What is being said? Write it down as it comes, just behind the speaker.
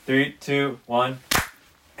3, 2, 1.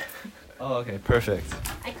 Oh, okay, perfect.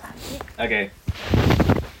 I clapped. Okay.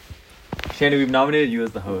 Shandy, we've nominated you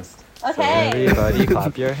as the host. Okay. Everybody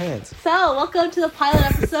clap your hands. So, welcome to the pilot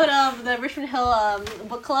episode of the Richmond Hill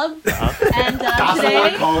Book Club. And That's today,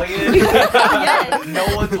 what we're calling it? yes,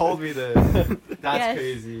 No one told me this. That's Yes.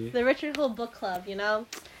 crazy. the Richmond Hill Book Club. You know,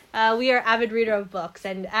 we are avid reader of books,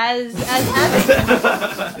 and as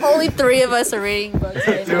avid, Only 3 of us are reading books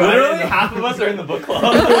right now. Literally half of us are in the book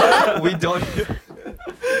club. We don't...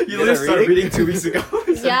 You literally started reading 2 weeks ago.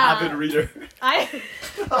 He's Yeah. an avid reader. I mean,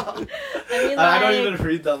 I don't like- even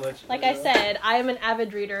read that much. Like I said, I am an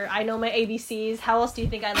avid reader. I know my ABCs. How else do you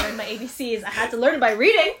think I learned my ABCs? I had to learn it by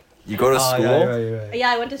reading. You go to school? Yeah, you're right.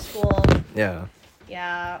 Yeah, I went to school. Yeah.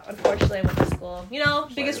 Yeah, unfortunately, I went to school. You know,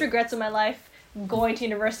 biggest regrets of my life, going to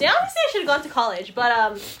university. Obviously, I should have gone to college,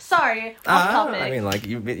 but sorry, off topic. I mean, like,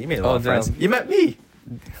 you made a lot of friends. damn. You met me.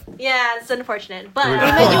 Yeah, it's unfortunate, but We We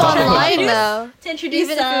met met you Oh, online to though. introduce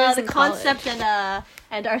Even if it was the in concept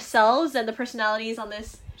and ourselves and the personalities on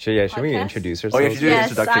this. Should we Podcast? introduce Oh, ourselves? you have to do Yes,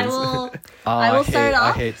 introductions. I will start it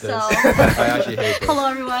off. I hate this. So, I actually hate this. hello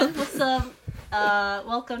everyone. What's up?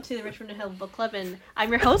 Welcome to the Richmond Hill Book Club, and I'm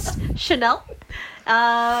your host, Chanel.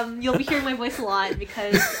 You'll be hearing my voice a lot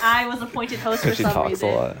because I was appointed host for Because she some talks reason.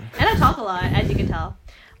 a lot. And I talk a lot, as you can tell.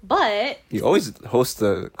 But You always host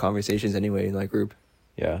the conversations anyway in that group.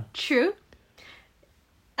 Yeah. true.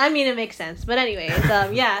 I mean, it makes sense. But anyways,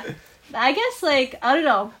 yeah. I guess like I don't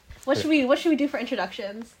know. What should we do for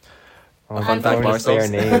introductions? Fun fact Why don't we about just say our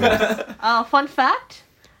ourselves? names? Fun fact.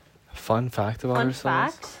 Fun fact about Fun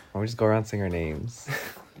ourselves? fact. Why don't we just go around saying our names?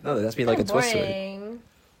 No, that's be like a twist to it. Boring.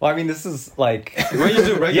 Well, I mean, this is like... When you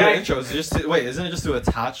do regular Yeah. intros, isn't it just to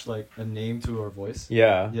attach like a name to our voice?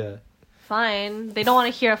 Yeah. Yeah. Fine. They don't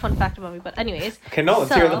want to hear a fun fact about me, but anyways. Okay, no, let's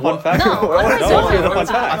So- hear the fun fact. No, what am I no, saying? let's hear the Fun fun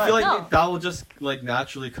fact. fact. I feel like No. that will just like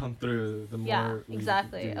naturally come through the more. Yeah, we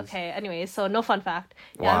exactly. do this. Okay, anyways, so no fun fact.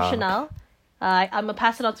 Yeah, Wow. I'm Chanel. I'm going to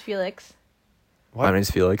pass it on to Felix. My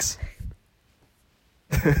name's Felix.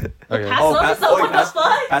 Okay. Pass it on to someone, the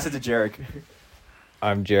fuck? Pass it to Jarek.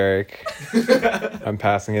 I'm Jarek. I'm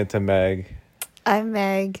passing it to Meg. I'm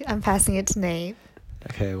Meg. I'm passing it to Nate.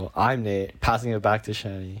 Okay, well, I'm Nate. Passing it back to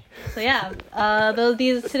Shani. So yeah,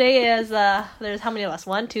 today is, there's how many of us?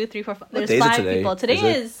 1, 2, 3, 4, 5. There's day is it 5 today? people. Today Is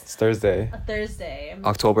it? is It's Thursday. a Thursday.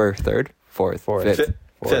 October 3rd? 4th? Fourth. 5th?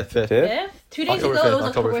 Fifth. Fifth? 5th? 2 days October ago, it was 5th,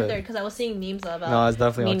 October October 3rd, because I was seeing memes about No, it's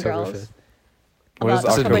definitely Mean October Girls. 5th. What does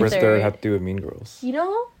about October October 3rd 3rd. have to do with Mean Girls? You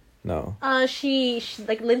know? No. She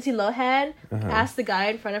like Lindsay Lohan Uh-huh. asked the guy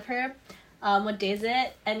in front of her, what day is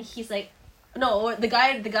it? And he's like, no, the guy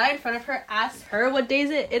in front of her asked her what day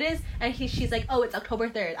it is, and she's like, oh, it's October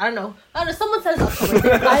 3rd. I don't know. Someone says October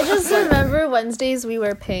 3rd. I just remember Wednesdays we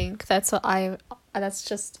wear pink. That's what I. That's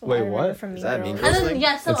just what Wait, I remember what? from Is Mean that Mean Girls. Girls? And then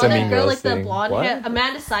yeah, some It's a other Mean girl Girls like the thing. blonde What? hair,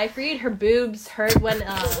 Amanda Seyfried, her boobs hurt when it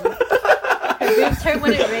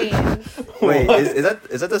rains. Wait,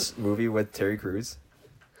 is that this movie with Terry Crews?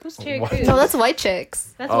 Who's Terry What? Crews? No, that's White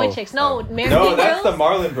Chicks. That's Oh. White Chicks. No, Mean No, that's the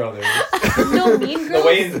Girls. Marlon Brothers. No, Mean The Girls.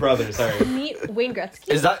 Wayans brothers, sorry. Wayne Gretzky.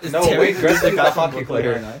 Is No, Terry wait, Crews Gretzky, the guy the from hockey Brooklyn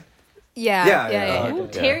player. Nine-Nine? Yeah. Yeah, Yeah. yeah. Ooh,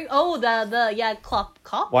 okay. Terry. Oh, the cop.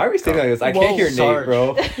 Why are we saying like this? I Whoa, can't hear Sarge. Nate,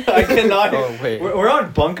 bro. I cannot. Oh, wait. We're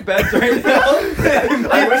on bunk beds right now.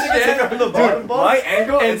 I wish I could sit on the bottom bunk. My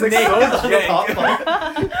angle and is like Nate so is on the jank. top bunk.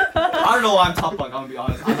 I don't know why I'm top bunk. I'm gonna be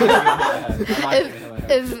honest. I'm not gonna hit my head. I'm not gonna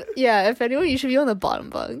hit my head. If anyone, you should be on the bottom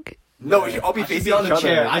bunk. No, we should all be I should facing be on each the other.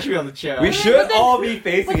 chair. I should be on the chair. We should then- all be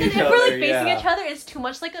facing But then each if other. we're like facing yeah. each other, it's too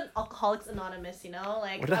much like an Alcoholics Anonymous, you know?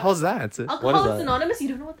 Like What the hell is that? Alcoholics that? Anonymous, you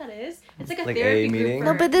don't know what that is? It's like a Like therapy AA group meeting? for-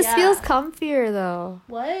 No, but this yeah. feels comfier though.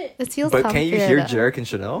 What? This feels But comfier. can you hear though. Jarek and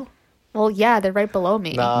Chanel? Well, yeah, they're right below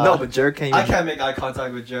me. Nah. No, but Jarek can't I even... can't make eye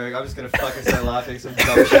contact with Jarek. I'm just gonna fucking start laughing some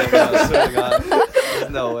dumb shit. I swear to God. There's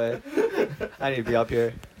no way. I need to be up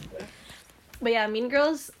here. But yeah, Mean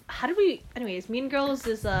Girls. Anyways, Mean Girls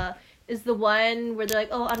is the one where they're like,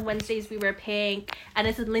 oh, on Wednesdays we wear pink, and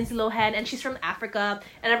it's with Lindsay Lohan, and she's from Africa,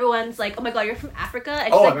 and everyone's like, oh my god, you're from Africa, and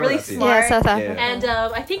she's Oh, I like remember really that scene. smart. Yeah, South Yeah. Africa. And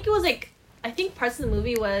I think parts of the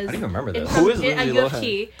movie was. I don't even remember in this. some- Who is at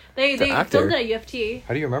Lindsay UFT. They actor. filmed it at UFT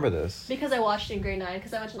How do you remember this? because I watched it in grade 9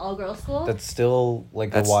 because I went to an all-girls school. That's still like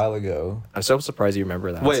That's- a while ago. I'm so surprised you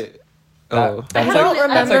remember that. Wait. That- Oh. that's I like, don't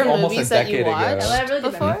that's remember like almost movies a that you decade watched. ago. I really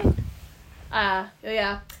did Before? remember.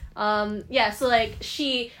 Yeah, so like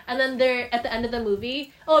and then they're at the end of the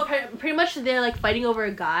movie. Oh, pretty much they're like fighting over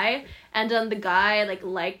a guy, and then the guy like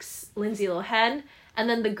likes Lindsay Lohan, and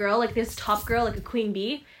then the girl, like this top girl, like a queen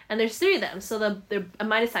bee, and there's 3 of them. So the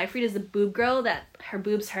Amanda Seyfried is the boob girl that her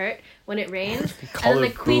boobs hurt when it rains, Call and then her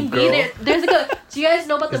like Queen boob Bee. girl? There's like a. Do you guys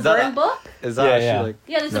know about the Is that burn book? Is that Yeah, actually yeah. like?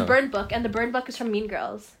 Yeah, there's No. a burn book, and the burn book is from Mean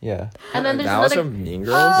Girls. Yeah. And then there's That was another. from Mean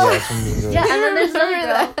Girls? Yeah, it's from Mean Girls. Yeah, and then there's another Remember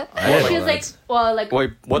girl. that? I didn't She know was like, that. well, like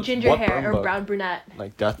Wait, what? ginger what hair burn or book? brown brunette.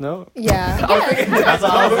 Like Death Note? Yeah. That's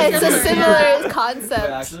all. It's a similar concept. Wait,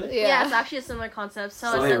 actually? Yeah, it's actually a similar concept.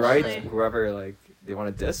 So, So they write essentially- whoever like they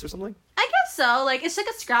want to diss or something? I guess so. Like it's like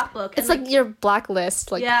a scrapbook. It's and, like your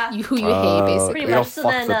blacklist, like Yeah. who you hate, basically. Pretty We don't much. So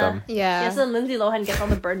fuck then, with them. Yeah. yeah. So then Lindsay Lohan gets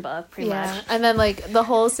on the burn book, pretty Yeah, much. and then like the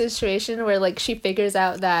whole situation where like she figures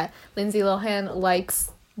out that Lindsay Lohan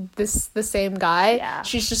likes the same guy. Yeah.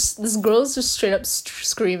 She's just this girl's just straight up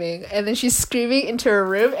screaming, and then she's screaming into her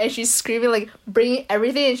room, and she's screaming like bringing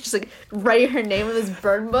everything, and she's like writing her name in this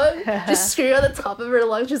burn book, just screaming at the top of her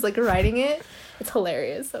lungs, just like writing it. It's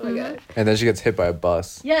hilarious. Oh my god. And then she gets hit by a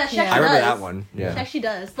bus. Yeah, she Yeah. actually I remember does. that one. She Yeah. actually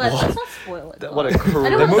does, but let's not spoil it. What a though. cruel. I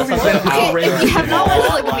don't The wanna movie's spoil an it. Okay, outrageous. if you have not watched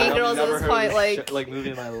like Wow, Mean I've Girls at never this heard point, of like shit like movie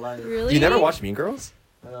in my life. Really? You never watched Mean Girls?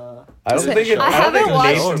 I don't Listen, think it. I I don't haven't think it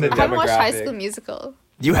watched. names the I haven't watched High demographic. School Musical.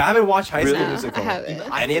 You haven't watched High School Really? Musical? I haven't.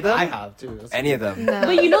 Any of them? I have too. That's Any of them? No.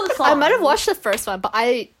 But you know the song. I might have watched the first one, but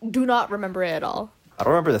I do not remember it at all. I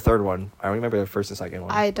don't remember the third one. I only remember the first and second one.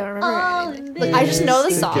 I don't remember All anything. in Like, I just know the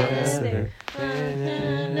this songs. together.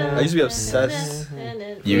 I used to be obsessed.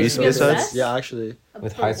 You used to be obsessed? Yeah, actually.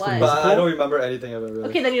 With For High School what? But I Musical? don't remember anything of it really.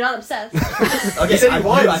 Okay, then you're not obsessed. Okay, said he I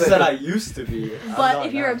was. said I used to be. I'm But not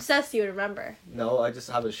if you were now. obsessed, you would remember. No, I just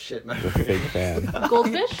have a shit You're a memory. fake fan.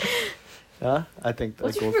 Goldfish? Huh? I think.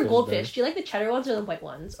 What's the your favorite goldfish goldfish? Do you like the cheddar ones or the white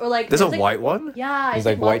ones? Or like There's a like, white one? Yeah, I There's,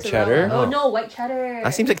 think like, white mozzarella. cheddar? Oh no, white cheddar.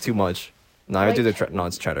 That seems like too much. No, I would do the White- no,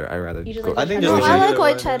 it's cheddar. I rather. You just go- like I think the there's cheddar? No, I either like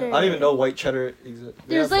white one. cheddar. I don't even know white cheddar exists.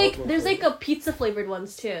 There's like a pizza flavored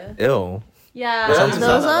ones too. Ew. Yeah. That sounds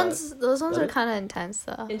Those bad. ones are Right? kind of intense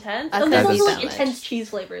though. Intense. I Oh, couldn't there's eat also that like much. intense cheese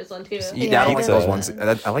flavors one too. Yeah, Yeah, I don't like pizza. those ones.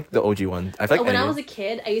 I like the OG one. I feel like When I any- was a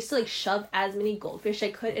kid, I used to like shove as many goldfish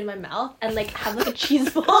I could in my mouth and like have like a cheese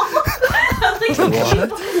ball. have like a cheese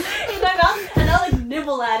ball in my mouth and I'll like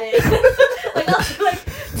nibble at it. like I'll like.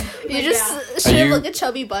 You like, just Are should you- look a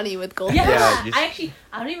chubby bunny with gold. Yeah. Yeah, you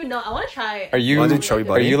I don't even know. I want to try. Are you? Wanna do chubby Are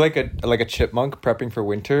bunny? you like a chipmunk prepping for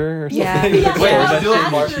winter or something? Yeah. Yeah, Wait, yeah, did you do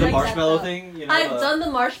I'm the actually like marshmallow that, thing? You know, I've done the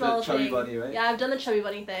marshmallow the chubby thing. bunny, right? Yeah, I've done the chubby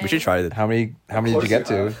bunny thing. We should try it. How many did you get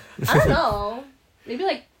to? I don't know. Maybe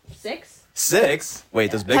like 6. 6?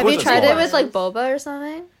 Wait, those big Have ones you or tried small it ones? with like boba or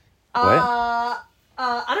something? I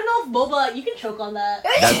don't know if boba. You can choke on that.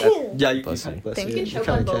 Yeah, you Pussy. can. Thank You can choke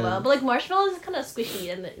on boba, but like marshmallows is kind of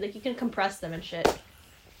squishy and like you can compress them and shit.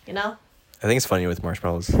 You know? I think it's funny with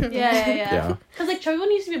marshmallows. Yeah. Yeah. Cause like chubby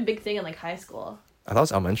bunny used to be a big thing in like high school. I thought it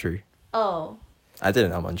was elementary. Oh. I did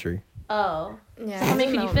in elementary. Oh. Yeah. So how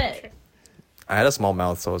many could you fit? I had a small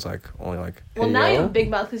mouth, so it was like only like. Well, Hey, now you yo. have a big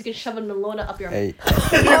mouth because you can shove a melona up your. Hey,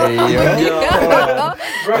 hey, yo.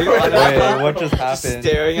 Wait, what just happened?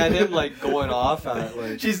 Staring at him, like going off at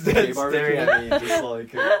like. She's gay dead barbecue. staring at me. Just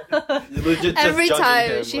like legit. Just Every judging time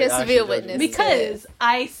him, she like, has to be a actually judging witness. him. Because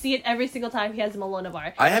I see it every single time he has a melona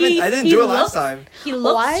bar. I didn't do it last time. He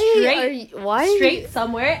looks Why? straight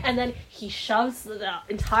somewhere, and then he shoves the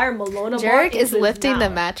entire melona bar. Jarek is into his lifting the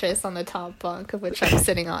mouth. mattress on the top bunk of which I'm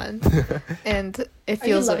sitting on, and it Are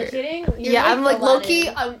you feels weird. levitating? You're Yeah, I'm like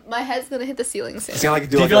Aladdin. low-key, my head's gonna hit the ceiling soon. It's gonna like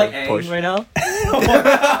do, Do you like feel a like push. Aang right now?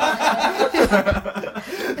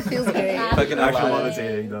 It feels great. Fucking Aladdin. actual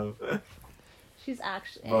levitating though. She's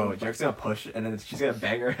actually. Bro, Jack's gonna push and then she's gonna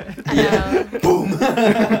bang her head. I know. Boom.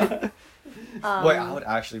 Wait, I would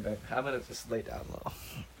actually bang. I'm gonna just lay down low.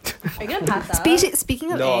 Are you gonna pass out?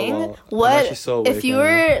 Speaking of No, I Aang, won't. I'm what actually so awake if you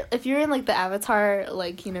right were in like the Avatar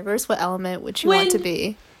like universe? What element would you want to Wind.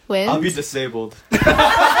 be? Wind. I'll be disabled. Like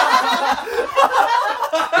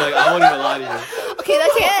I won't even lie to you. Okay,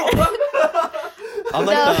 that can't. I'm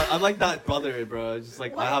like that brother, bro. Just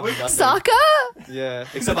like I have nothing. Sokka? Yeah.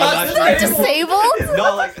 Except Like I'm not disabled?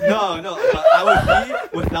 No, like no. But I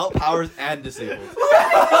would be without powers and disabled.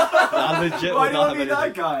 I legit would not have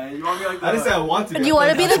anything. guy? You want me like I didn't say I want to be. And you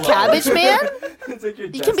want to be the cabbage man? It's like your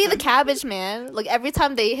You can be the cabbage man. Like every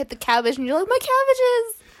time they hit the cabbage, and you're like, my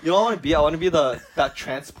cabbages. You know what I want to be? I want to be that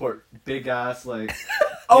transport big ass like.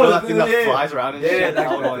 Oh, you know that thing that yeah. flies around and Yeah, shit. that I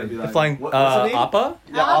kind of want to thing. be that. Flying What's the name? Appa?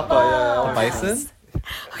 Yeah, Appa. Yeah. A bison?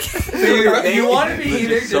 Okay. So you want to be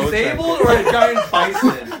either Legit so disabled or a giant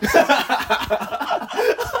bison?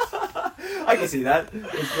 I can see that.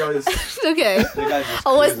 This girl is. Okay. The guy's just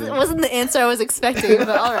Oh, cruising. wasn't the answer I was expecting, but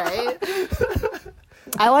all right.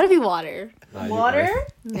 I want to be water. Water?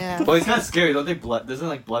 Yeah. Well, he's kind of scary. Don't they blood? Isn't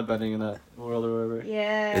like blood bending in that? world or whatever.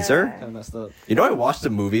 Yeah. Is there? Kind of messed up. You know, I watched the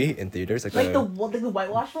movie in theaters. Like the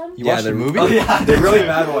whitewash one? You watched the movie? Oh, yeah, the really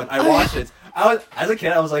bad one. I watched it. As a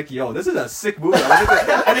kid, I was like, "Yo, this is a sick movie."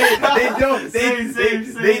 And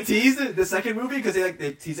they teased the second movie because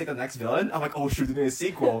they teased like the next villain. I'm like, "Oh shoot, they're doing a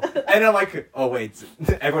sequel," and I'm like, "Oh wait,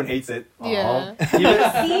 everyone hates it." Yeah.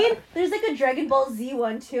 Seen? There's like a Dragon Ball Z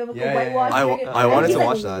one too, like Yeah, a whitewash. yeah. dragon. I wanted And to he's,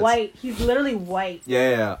 watch like, that. White. He's literally white.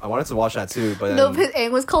 Yeah. I wanted to watch that too, but No, then, his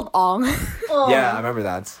name was called Ong. Oh, yeah, I remember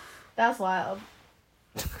that. That's wild.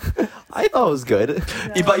 I thought it was good.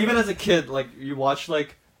 Yeah, but even as a kid, like you watch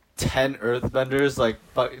like 10 earthbenders like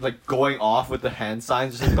going off with the hand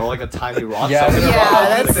signs just to throw like a tiny rock. Yeah, somewhere.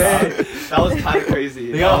 yeah, that was kind of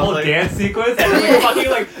crazy. They got a I was whole like, dance sequence and then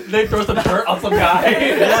fucking they throw some dirt on some guy.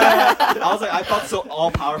 Yeah, I was like, I felt so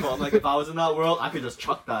all powerful. I'm like, if I was in that world, I could just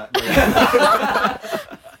chuck that.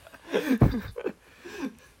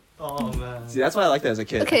 Oh man. See, that's why I liked it as a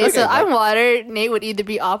kid. Okay, so I'm water. Nate would either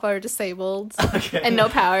be off or disabled Okay. and no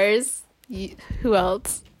powers. Who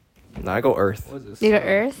else? No, I go Earth. What is this? You got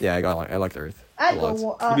Earth? Yeah, I liked Earth. I a go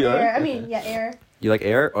lot. You be air. Earth? I mean, Okay. yeah, air. You like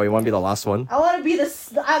air, or you want to be the last one? I want to be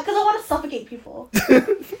because I want to suffocate people.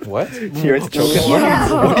 What? You're into choking.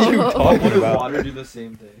 Yeah. What are you What talking if about? water do the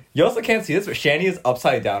same thing? You also can't see this, but Shani is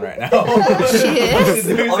upside down right now. She is? She's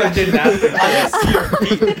doing some gymnastics.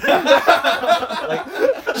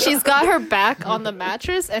 She's got her back on the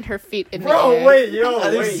mattress and her feet in the Bro, air. wait, yo, I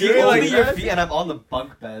didn't wait, see you're only like your that? feet, and I'm on the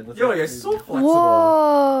bunk bed. That's Yo, like you're crazy. so flexible.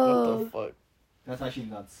 Whoa. What the fuck? That's actually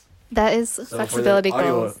nuts. That is So flexibility for the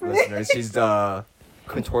audio goals. listeners, she's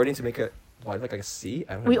contorting to make a like a C.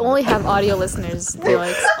 I don't We know. only have audio listeners,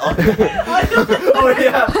 Felix. Oh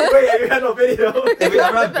yeah. Wait, you had no video. If we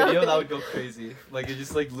ever had video, that would go crazy. Like it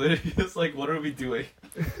just like literally just like what are we doing?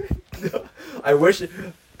 I wish we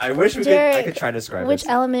could. I could try to describe Which it.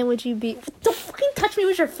 element would you be? Don't fucking touch me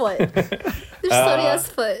with your foot. Your Sonia's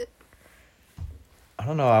foot. I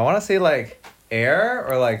don't know. I want to say like air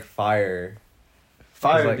or like fire.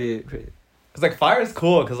 Fire like- would be crazy. Cause like fire is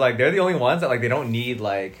cool. Cause like they're the only ones that like they don't need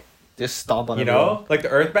like Just stomp on you everyone. know like the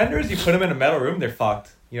earthbenders. You put them in a metal room, they're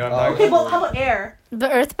fucked. You know what I'm Oh. talking Okay, about? but how about air? The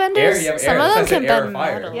earthbenders, Air, you have some air. of them That's why I can said air or bend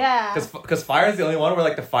fire. metal. Yeah. Cause fire is the only one where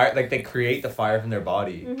like the fire like they create the fire from their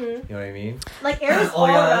body. Mhm. You know what I mean? Like air is Oh, all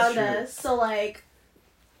yeah, that's around true. us, so like.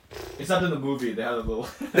 Except in the movie, they had a little.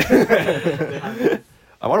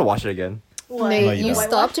 I want to watch it again. What? Nate, No, you you don't.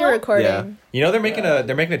 stopped your recording. Yeah. You know they're making a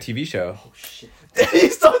TV show. Oh shit. He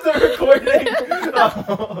stopped the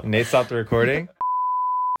recording. Nate stopped the recording.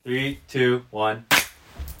 3, 2, 1.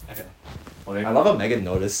 Okay. I love how Megan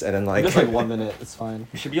noticed and then like. Just like 1 minute, it's fine.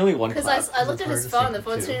 It should be only one Because class. I looked at his phone, the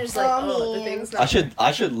phone's just like, oh, the thing's not.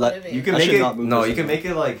 I should let Moving. You can I make should it. not move No, this you can anymore. make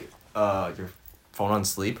it like your phone on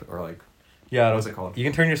sleep or like. Yeah, What's it called? You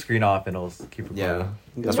can turn your screen off and it'll keep recording. Yeah, that's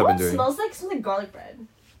You know what I've what been doing. smells like something garlic bread?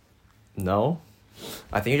 No,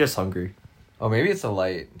 I think you're just hungry. Oh, maybe it's a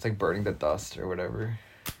light. It's like burning the dust or whatever.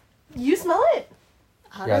 You smell it?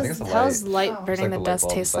 How Yeah, I think it's a how's light. light Oh. burning It's like the light dust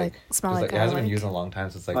bulb. taste It's like? Smell It's like it hasn't been garlic. used in a long time,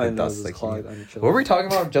 so it's like I the know, dust it's like. clogged on your What were we talking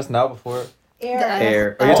about just now before? Air.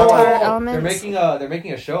 Air. The Are you talking Avatar about- elements. They're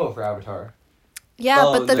making a show for Avatar. Yeah,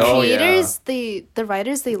 Oh, but the oh, yeah. creators, the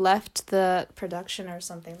writers, they left the production or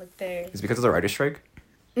something. Like they It's because of the writer's strike.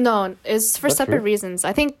 no, it's for That's separate true. reasons.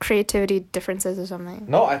 I think creativity differences or something.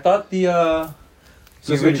 No, I thought the So it's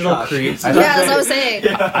gonna be original trash. creator. Yeah, that's what I was saying.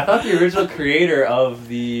 I thought the original creator of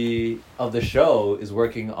the show is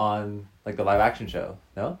working on like the live action show.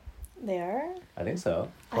 No, They are. I think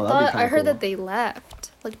so. Oh, that'd be I kinda heard cool. that they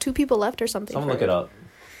left. Like 2 people left or something. Someone for look it up.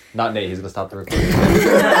 Not Nate. He's gonna stop the recording.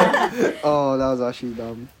 Oh, that was actually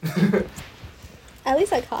dumb. At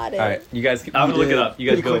least I caught it. All right, you guys. I'm gonna look it up. You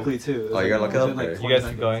guys Pretty go. quickly too. Oh, you gotta look it up Like there. You 20 guys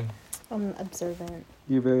keep seconds. going. I'm observant.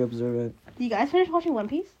 You're very observant. You guys finished watching One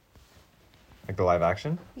Piece? Like the live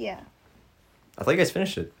action. Yeah. I thought you guys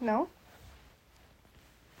finished it. No?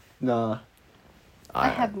 Nah, I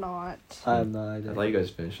have not. I have no I idea. thought you guys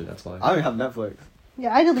finished it. That's why. I don't even have Netflix.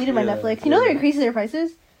 Yeah, I deleted my Yeah, Netflix. You know they're yeah. increasing their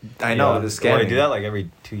prices? I know. Yeah. The Well, scamming. they do that like every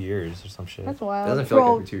 2 years or some shit. That's It wild. doesn't feel Bro,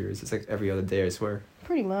 like every 2 years. It's like every other day. I swear.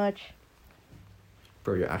 pretty much.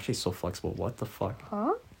 Bro, you're actually so flexible. What the fuck?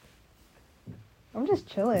 Huh? I'm just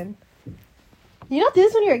chilling. You not do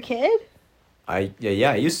this when you're a kid? I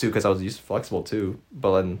used to because I was used to flexible too,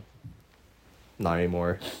 but then not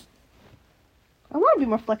anymore. I want to be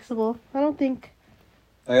more flexible. I don't think.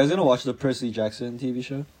 Are you guys gonna watch the Percy Jackson TV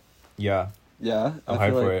show? Yeah, Yeah, I'm I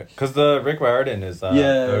hyped feel for like- it. Cause the Rick Riordan is Yeah, the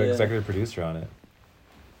yeah. executive producer on it.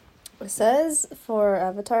 It says for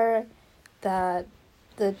Avatar that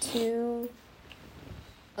the 2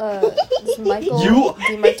 this Michael You-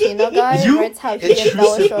 DiMartino guy writes how he and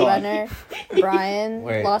fellow Intrusive thought. showrunner Brian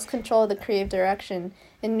Wait. lost control of the creative direction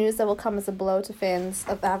in news that will come as a blow to fans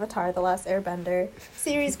of Avatar: The Last Airbender.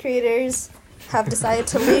 Series creators have decided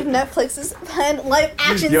to leave Netflix's planned live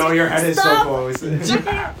action Yo, your head is so Stop close.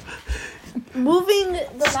 moving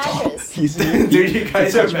the mattress. Dude, you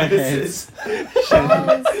guys are menaces.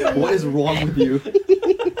 What is wrong with you?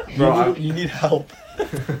 Bro, you need help.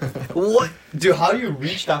 What? Dude, how do you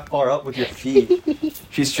reach that far up with your feet?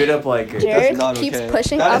 she's straight up like. Jared That's not keeps okay.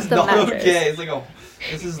 pushing That up is the not mattress. okay. It's like a.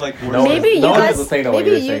 This is like worse. No one- Maybe you no one guys. is listening to what Maybe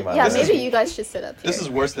you're you. saying about Yeah, this. maybe you guys should sit up here. This is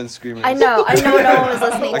worse than screaming. I know. I know. No one was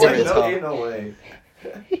listening I to can me. tell. Ain't no way.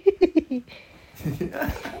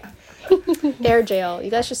 Air jail. You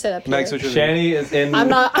guys should sit up here. Max, what you Shani is in. I'm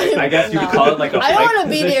not. I guess you no. could call it like a. I don't pike want to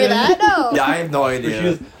be near position. that. No. Yeah, I have no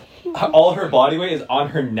idea. She's, all her body weight is on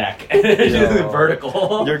her neck, and it's just Yo.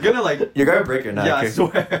 vertical. You're gonna like. You're gonna break your neck. Yeah, I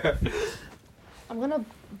swear. I'm gonna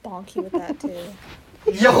bonk you with that too.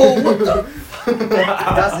 Yo.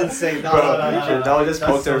 That's insane. Bro, Noah just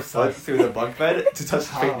poked her foot through the bunk bed to touch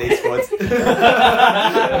fake Nate's foot.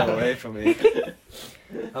 Get away from me.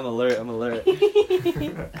 I'm alert.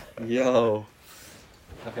 Yo.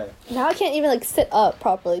 Okay. Now I can't even like sit up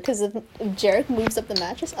properly because if Jarek moves up the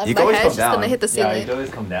mattress, You can my always head's come just gonna down. hit the Yeah, ceiling. you can always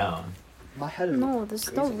come down. My head is. No,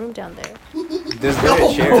 there's no room down there. There's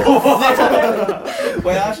no chair.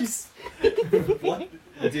 Wait, actually. What?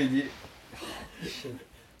 Dude, you.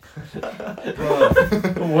 Bro.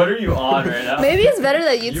 What are you on right now? Maybe it's better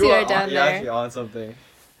that you two are down You're actually there. on something.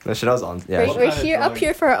 The shit I was on. Yeah. We're, What we're kind of here up drawing?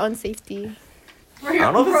 here for our own safety. I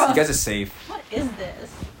don't know if you guys are safe. What is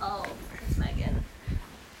this? Oh, it's Megan.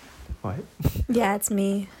 What? Yeah, it's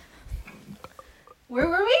me. Where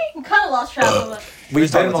were we? I'm kind of lost track of it. We've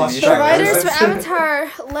talking been about lost TV The track. writers for Avatar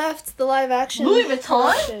left the live action. Louis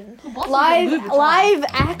Vuitton? production. Who bought some from Live Louis Vuitton? live I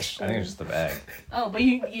action. think it's just the bag. Oh, but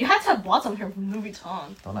you had to have bought something from Louis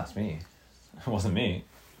Vuitton. Don't ask me. It wasn't me.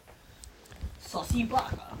 Saucy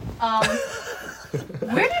Blanca.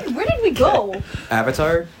 Where did we go?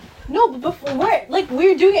 Avatar. No, but before where? Like we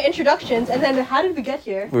were doing introductions, and then how did we get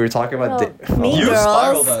here? We were talking about. Well, me You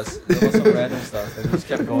spiraled girls. us. There was some random stuff, and we just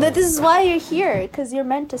kept going. But this is why you're here, because you're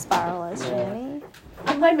meant to spiral us, Yeah. Shani.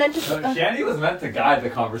 Am I meant to? Shandy was meant to guide the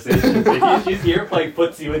conversation. Like, she's here playing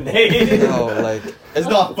footsie with Nate. No, like it's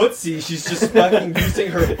not footsie. She's just fucking using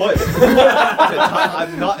her foot.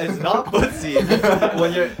 I'm not. It's not footsie.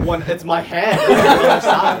 When it's my hand on the other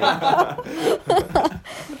side.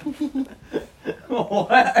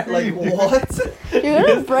 What? Like what? You're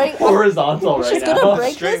gonna break. Horizontal right She's now. gonna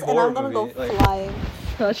break Straight this, and I'm forward gonna with go me, like- flying.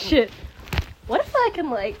 Oh shit! What if I can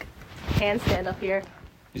like handstand up here?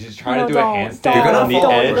 You should try No, to do a don't. handstand You're gonna on the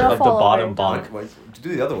fall edge over. of the Fall bottom over. bunk,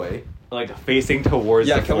 Do the other way. like facing towards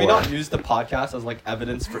Yeah, the can we floor. not use the podcast as like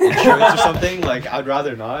evidence for insurance or something? Like I'd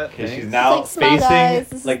rather not. Okay, she's thanks. now Like, small guys, facing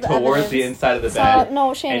this is like the towards the evidence. inside of the So, bed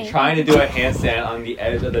no, Shani. and trying to do a handstand on the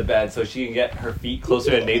edge of the bed so she can get her feet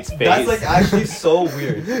closer to Nate's face. That's like actually so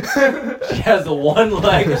weird. She has one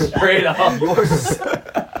leg straight up.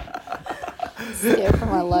 Scared for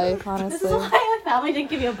my life, This is honestly. why my family didn't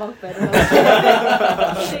give me a bunk bed. When I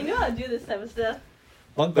was a kid. They knew how to do this type of stuff,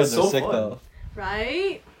 Bunk beds That's are so sick fun. though.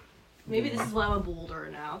 right? Maybe this is why I'm a boulder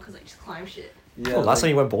now, because I just climb shit. Yeah. Last time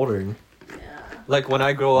you went bouldering. Yeah. like when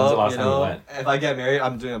I grow When's the up, last you time you know, went? if I get married,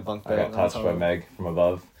 I'm doing a bunk I bed. got touched by Meg from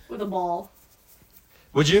above. With a ball.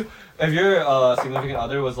 Would you, if your significant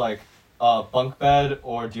other was like bunk bed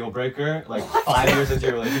or deal breaker, like 5 years into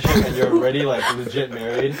your relationship and you're already like legit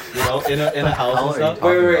married, you know, in a house and stuff?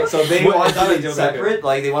 Wait. So they Wait, want it's not to a be deal breaker. separate?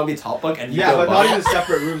 Like they want to be top bunk and you Yeah, go but not bunk? even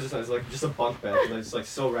separate rooms. It's like just a bunk bed. Like, it's like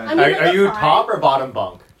so random. I mean, Are you that's top fine. or bottom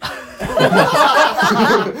bunk?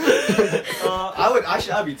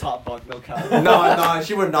 I'd be top bunk, no cap. No,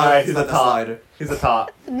 she would not. Alright, he's let a the top. slide. He's the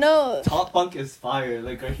top. No. Top bunk is fire.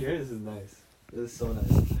 Like right here, this is nice. This is so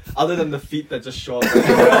nice. Other than the feet that just show up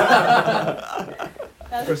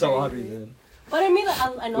That's for some odd crazy. reason. But I mean,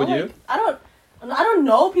 I know, Would like, you? I don't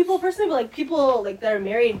know people personally, but like people like that are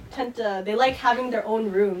married they like having their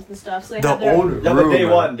own rooms and stuff. So they have their Yeah, but day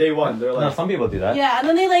one, they're No, like. some people do that. yeah, and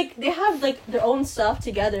then they have like their own stuff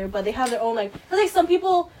together, but they have their own like. Cause like some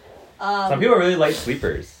people. Some people are really light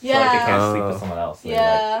sleepers. So like they Yeah. can't sleep with someone else. So they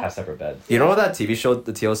Yeah. like have separate beds. You know that TV show,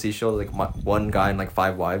 the TLC show, like one guy and like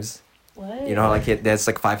 5 wives? What? You know how like there's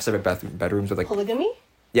like 5 separate bedrooms with like polygamy?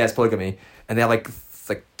 yeah, it's polygamy, and they have like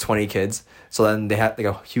 20 kids. So then they have like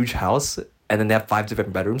a huge house, and then they have 5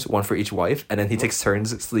 different bedrooms, one for each wife, and then he takes turns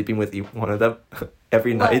sleeping with one of them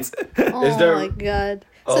every What? night. Oh Is there- my god.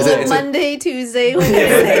 Oh. So Is it's it- like is it- Monday, Tuesday, Wednesday,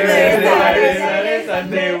 Wednesday, Thursday.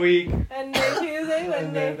 Sunday week. And then Tuesday,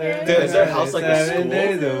 Dude, is their house like a school?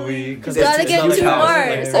 days a week. You gotta get like 2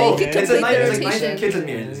 house. more so you can it's complete like the 19 rotation. kids in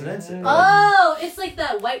Mirrors, isn't it? Oh, it's like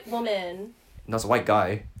that white woman No, it's a white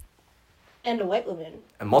guy and a white woman.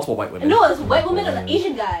 and multiple white women. No, it's a white woman and an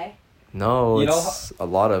Asian guy. No, You know it's a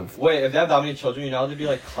lot of. Wait, if they have that many children, you know to be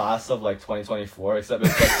like class of like 2024, except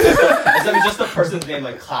it's just the person's name,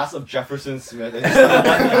 like class of Jefferson Smith. It's just the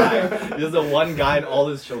one guy. Just the one guy and all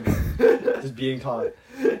his children just being taught.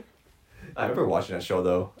 I remember watching that show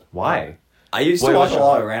though. Why? I used to Wait, watch what a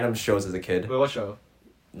lot show? of random shows as a kid. Wait, what show?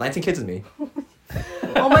 19 Kids in Me.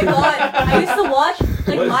 Oh my god, I used to watch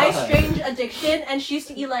like What is My that? Strange Addiction, and she used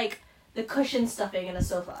to eat like the cushion stuffing in a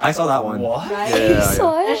sofa. I saw that one. What? Right? Yeah, You yeah.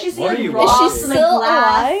 saw And it? she used to What eat are you like Is rocks she and like still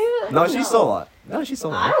glass. alive? No, she's still alive. No, she's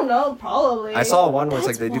still I alive. don't know, probably. I saw one where it's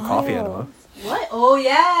like That's they do coffee wild. enema. What? Oh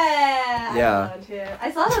yeah. Yeah. I saw that too.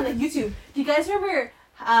 I saw it on the YouTube. Do you guys remember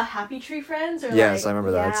Happy Tree Friends? Or Yes, like, I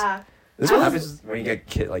remember that. Yeah. This is I what was- happens when you get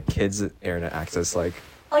kids internet access. Like,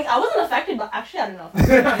 Like I wasn't affected, but actually I don't know. But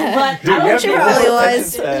I Dude, don't you have She to know. probably attention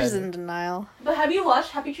was. span. She's in denial. But have you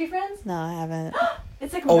watched Happy Tree Friends? No, I haven't.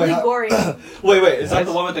 It's like Oh, wait, really gory. Wait, is that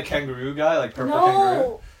the one with the kangaroo guy, like purple kangaroo?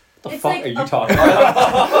 No. The It's fuck like are you a- talking about?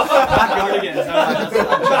 Backyardigans. No, that's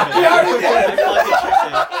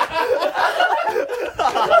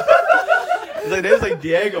It's like there's like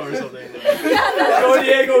Diego or something. Yeah, that's go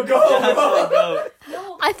Diego, go!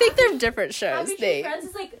 no. I think they're different shows. Happy Tree They. Friends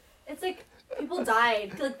is like it's like people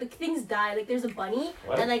died. Like the things died. Like there's a bunny,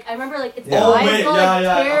 and like I remember like its Yeah. Oh eyes wait, go yeah, like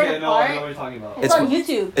yeah. teared Okay, no, I know apart. what you're talking about. It's It's- on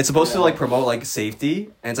YouTube. It's supposed to like promote like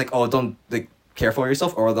safety, and it's like, oh, don't like careful of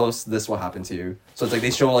yourself, or this will happen to you. So it's like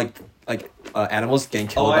they show like animals getting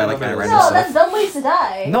killed Oh, I by like remember random No, stuff. that's Dumb Ways to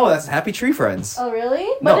Die. No, that's Happy Tree Friends. Oh really?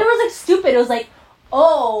 No. But it was like stupid. It was like,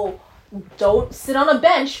 oh, don't sit on a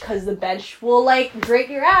bench because the bench will like break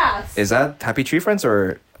your ass. Is that Happy Tree Friends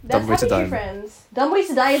or That's Dumb Ways to Happy Tree Die? Friends. Dumb Ways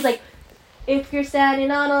to Die is like, if you're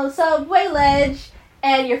standing on a subway ledge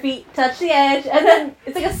and your feet touch the edge, and then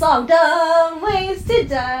it's like a song, Dumb Ways to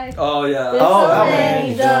Die. Oh yeah. There's Oh, so that many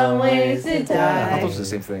one. dumb ways to I thought die. it was the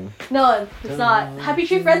same thing. No, it's not. Happy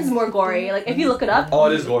Tree Friends is more gory. Like if you look it up, Oh,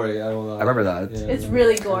 it is gory. I don't know. I remember that. Yeah. it's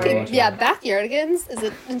really gory. Okay. Yeah, Backyardigans is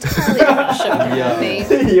an entirely different show. Yeah.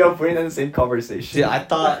 They- Yo, putting in the same conversation. See, I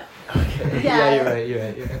thought. Okay. Yeah. You're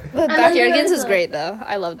right. But And then Backyardigans there's was a- great though.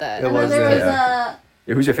 I love that. It And then was, there was yeah.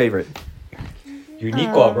 Who's your favorite?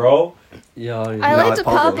 Uniqua, bro. Yeah. I No, liked it's the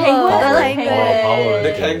Pablo. Pablo. Penguin? I The like penguin. Penguin.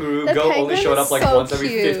 The kangaroo The goat only penguin showed is up like so once every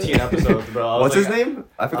cute. 15 episodes, bro. I was What's like, his name?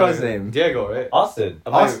 I forgot his name. Diego, right? Austin.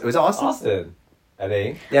 Was it Austin? Austin. I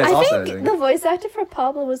think. Yeah, it's I Austin. think the voice actor for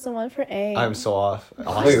Pablo was the one for Aang. I'm so off.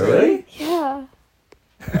 Wait, really? Yeah.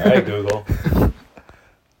 Alright, Google.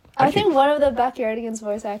 I think one of the Backyardigans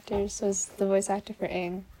voice actors was the voice actor for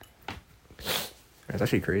Aang. It's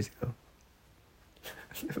actually crazy though.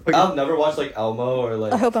 I've never watched like Elmo or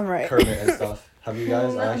like I hope I'm right. Kermit and stuff. Have you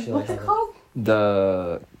guys? I actually What's like it haven't. called?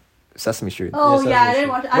 The Sesame Street. Oh Yes, yeah, I Sesame didn't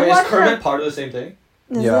watch. Street. I Wait, is watched Kermit part of the same thing?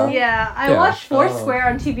 Is Yeah. it? Yeah, I Yeah. watched Foursquare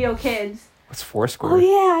on TVO Kids. What's Foursquare? Oh yeah,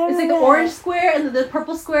 I It's like remember the that. orange square and then the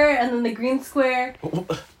purple square and then the green square. And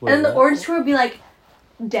then the orange square would be like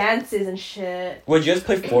dances and shit. Would you guys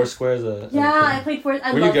play Foursquare as a? Yeah, I played Four.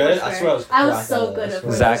 I Were you love good? Foursquare. I swear I was I was cracked so at good it. at I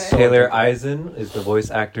swear. Zach Foursquare. Taylor Eisen is the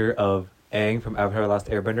voice actor of Aang from Avatar: The Last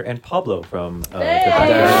Airbender and Pablo from the Hey!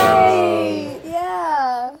 Backyardigans. Right.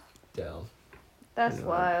 Yeah. Damn. That's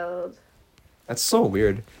wild. That's so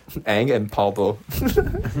weird. Aang and Pablo. That's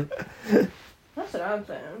what I'm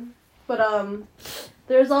saying. But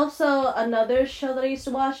there's also another show that I used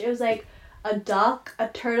to watch. It was like a duck, a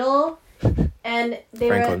turtle, and they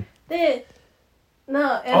Franklin. were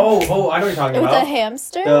no. And, Oh, I know what you're talking With about. the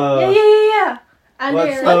hamster? yeah. And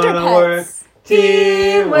What's they're up? like, Wonder Gonna Pets.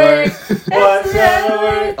 teamwork. What's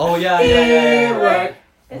gonna work? Oh yeah. Teamwork.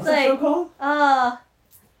 It's like, called?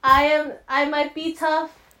 I might be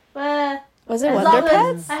tough, but Was it as Wonder long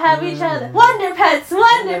as Pets? I have each other. Wonder Pets,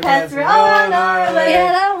 we're on our way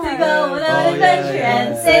Yeah, that to one. go on an Oh, adventure yeah.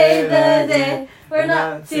 and save the day. We're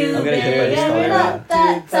not too I'm gonna big get and we're not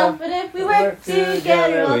that tough, but if we work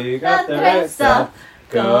together, we'll got the right stuff.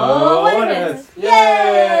 Go Wonder Pets!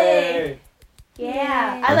 Yay!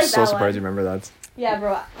 Yeah, I I'm like so that surprised one. you remember that. Yeah,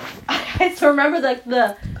 bro. I still remember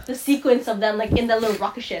the sequence of them like in that little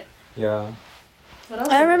rocket ship. Yeah. What else?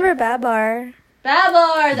 I was remember Babar. there?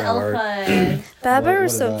 Babar, the Babar. elephant. Babar What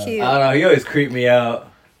was is so that? cute. I don't know. He always creeped me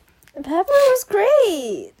out. Babar was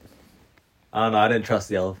great. I don't know. I didn't trust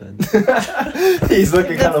the elephant. He's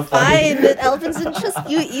looking kind The of funny. fine, the elephants didn't trust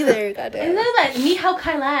you either. And Goddamn. then that Nihao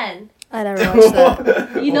Kailan. I never watched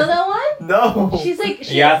that. You know that one? No. She's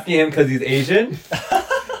like You asking him because he's Asian?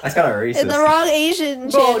 That's kind of racist. In the wrong Asian,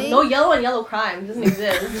 Bro, Jenny. no yellow on yellow crime doesn't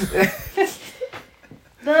exist.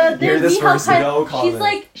 Hear There's this Ni Hao first, Kai. no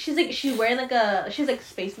comment. She's wearing she's like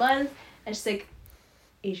space buns and she's like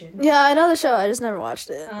Asian. Yeah, I know the show. I just never watched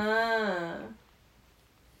it. And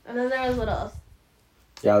then there was what else?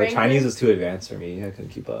 Yeah, the Franklin? Chinese is too advanced for me. I couldn't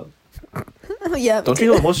keep up. Yeah. Don't you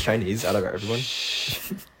know the most Chinese out of everyone?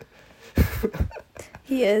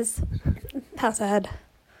 He is. How sad.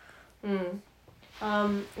 Remember's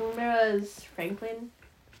Franklin.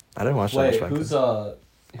 I didn't watch that much Wait, back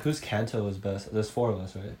then. whose Kanto is best? There's 4 of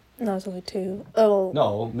us, right? No, it's only 2. Oh.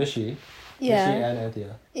 No, Mishi. Yeah. Mishi and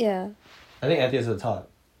Anthea. Yeah. I think Anthea's at the top.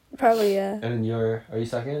 Probably, yeah. And then are you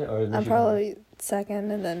second or is I'm Mishi probably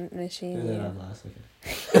second and then Mishi. And then Yeah. I'm last. Okay.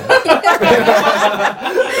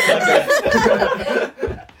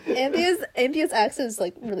 Anthea's accent is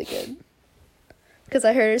like really good. Because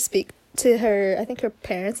I heard her speak to her, I think her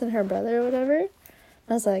parents and her brother or whatever.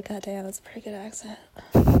 I was like, God damn, that's a pretty good accent.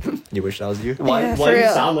 You wish that was you? Yeah, Why for do you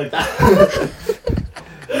real. sound like that?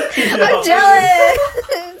 I'm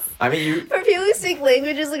jealous! I mean, you. For people who speak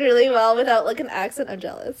languages like really well without like an accent, I'm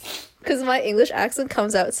jealous. Because my English accent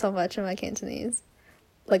comes out so much in my Cantonese.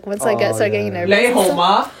 Like once I start getting nervous. Lei and Ho stuff.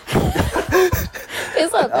 Ma.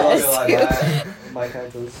 It's not I that. don't know, my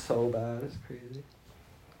Kanto is so bad. It's crazy.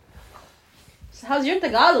 So how's your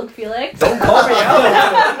Tagalog, Felix? Don't call me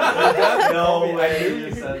out! No, I I knew knew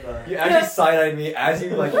you said that. You actually side-eyed me as you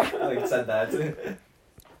like said that. I'm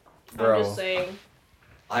Bro, just saying.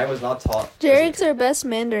 I was not taught. Jarek's our best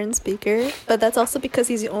Mandarin speaker, but that's also because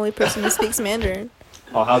he's the only person who speaks Mandarin.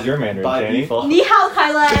 Oh, how's your Mandarin, By Jenny? default. Ni hao,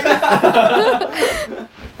 Kylan!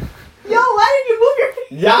 Yo, why did you move your feet?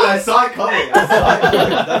 Yeah, I saw it coming.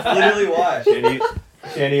 That's literally why.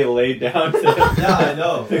 Jenny laid down to, Yeah, I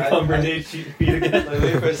know. to come Renee's feet again. Like,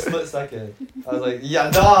 wait for a split second. I was like, yeah,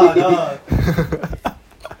 nah.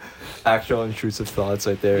 Actual intrusive thoughts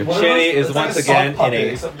right there. What Jenny else? is It's like once a sock again in puppet,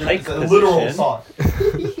 a except tight it's a literal position. sock.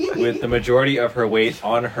 With the majority of her weight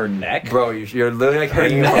on her neck. Bro, you're literally like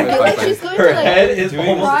hanging neck. from I it. feel like she's going Her to like head is doing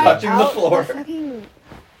almost ride touching the out floor. fucking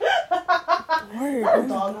A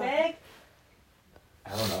dog bag? I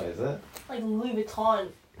don't know, is it? Like Louis Vuitton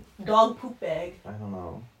dog poop bag. I don't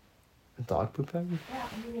know. Dog poop bag? Yeah,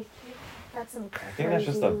 underneath here. That's some I think that's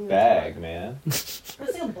just a bag, man. It's like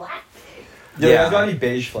a black bag. Yeah, Yeah. you guys got any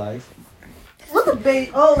beige flags? What's a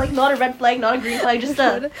bag? Oh, like not a red flag, not a green flag, just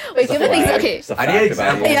a. Wait, give an example. Okay. It's a I need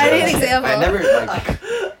fact an about example. you. Yeah, I need an example. I never like.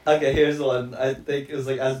 Okay, here's the one. I think it was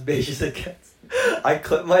like as beige as it gets. I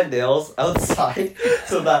clip my nails outside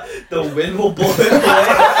so that the wind will blow it away. So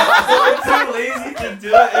I'm too lazy to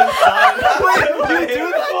do it inside. You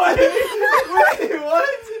do that? Wait, what?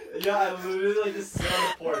 Yeah, I literally like just sit on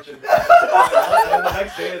the porch and the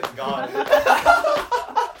next day it's gone.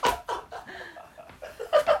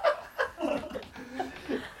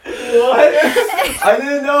 What? I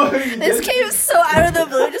didn't know. You This did. came so out of the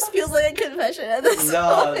blue. It just feels like a confession at this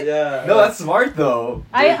No, point. yeah. No, that's smart though.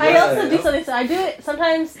 I Yeah. also do something. So I do it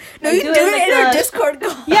sometimes. No, I you do it like in our a- Discord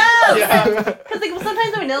call. Yeah, Yeah. because like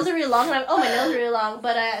sometimes my nails are really long, and my nails are really long.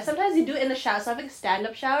 But sometimes you do it in the shower. So I have like a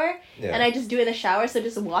stand-up shower, Yeah. and I just do it in the shower, so it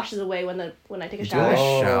just washes away when I take a You do it in shower.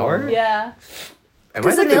 a shower? Yeah, Am I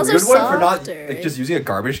 'Cause the like the nails are good one for not softer. like just using a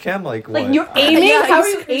garbage can? Like what? like you're aiming. Yeah, How are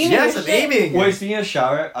he's you aiming? Yes, your I'm shit? aiming. Wait, speaking of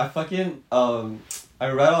shower, I fucking I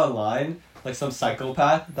read online like some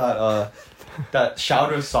psychopath that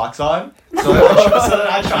showered with socks on. So then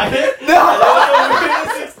I tried it. And it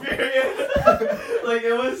was the weirdest experience. Like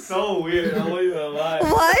it was so weird. I won't even lie.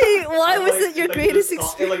 Why was Like- it your like, greatest the sock-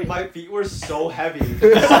 experience? Like my feet were so heavy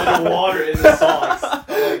because of the water in the socks. I'm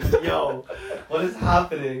like, yo, what is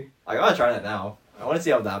happening? I gotta try that now. I want to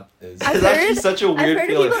see how that is. I've It's actually heard- such a I've weird heard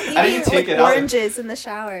feeling. of people And then you eating take like it out. oranges in the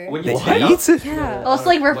shower. When you What? take it out, Yeah. Oh, it's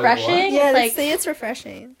like what? refreshing. Yeah, It's they like say it's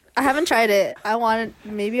refreshing. I haven't tried it.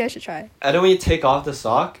 Maybe I should try. And then when you take off the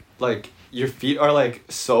sock, like your feet are like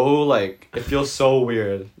so like it feels so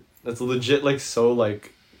weird. It's legit like so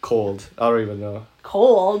like cold. I don't even know.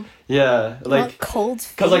 cold. Yeah, like Not cold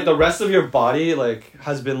feet. because like the rest of your body like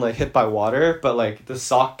has been like hit by water, but like the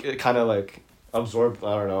sock it kind of like absorbed.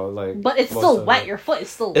 I don't know, like. But it's most still of wet. it. Your foot is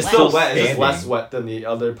still It's wet. still wet. It's just Standing. less wet than the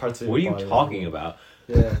other parts of What are your you body. talking about?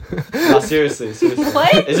 Yeah. No, seriously.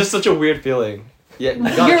 What? It's just such a weird feeling. Yeah, you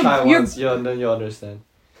gotta You're- try it you're- once, and then you'll understand.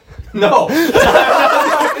 No. He's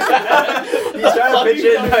trying to pitch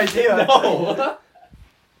in an idea. No.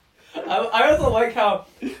 I also like how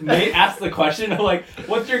Nate asked the question of like,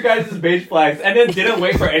 "What's your guys' beige flags?" and then didn't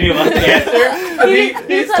wait for any of us to answer.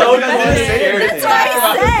 He's not so confessing. scared. That's why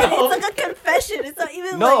I said it's like a confession. It's not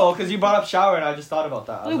even like. No, because you brought up shower, and I just thought about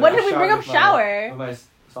that. I was Wait, like, when did we bring up with my- shower? With my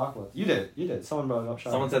talking about? You did. Someone brought it up.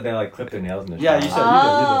 Sean. Someone said they like clipped their nails in the Yeah, shower. you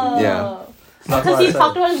said- did. Yeah. That's Because what I he said.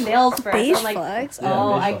 talked about his nails first. Beige I'm like, flags? Yeah,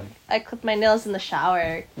 oh, beige I flag. I clipped my nails in the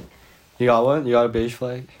shower. You got one? You got a beige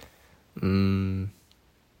flag?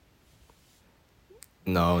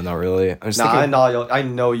 No, not really. I'm just Nah, thinking. I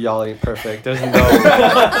know y'all ain't perfect. There's no.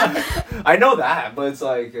 I know that, but it's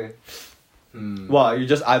like. What? You're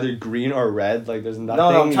just either green or red. Like there's nothing.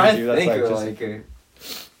 No, I'm trying you to do think. that's Like,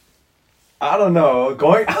 just- I don't know.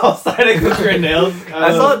 Going outside and clip your nails.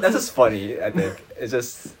 that's just funny. I think it's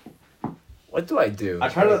just. What do I do? I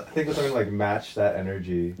try to think of something like match that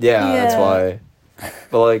energy. Yeah, that's Yeah. why.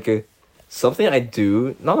 But like something I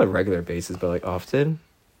do, not on a regular basis, but like often.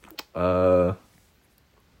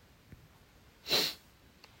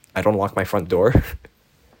 I don't lock my front door.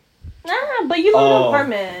 Nah, but you live in an Oh.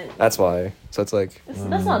 apartment. That's why. So it's like.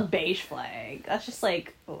 That's not a beige flag. That's just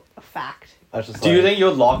like a fact. That's just. Do you think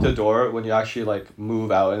you'll lock the door when you actually like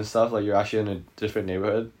move out and stuff? Like you're actually in a different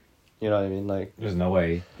neighborhood. You know what I mean? Like There's no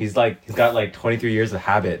way. He's got like 23 years of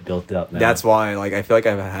habit built up now. That's why. Like I feel like I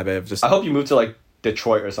have a habit of just. I hope you move to like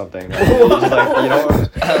Detroit or something. Like, just, like, you know,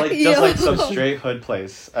 like just like some Yo. straight hood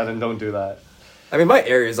place, and then don't do that. I mean, my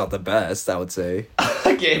area is not the best. I would say.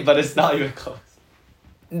 Okay, but it's not even close.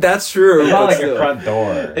 That's true. It's not but like still. your front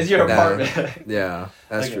door. It's your Nah. apartment. Yeah,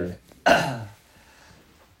 that's Okay. true.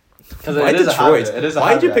 Because Why it is a Detroit? habit. It is a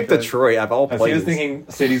Why did you habit, pick I feel like. Detroit out of all As he places? was thinking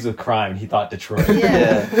cities with crime, he thought Detroit.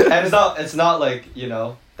 Yeah, and it's not like that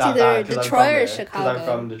either bad. 'Cause I'm Detroit from or there, Chicago. I'm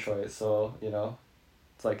from Detroit, so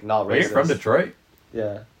it's like not Wait, racist. you're from Detroit?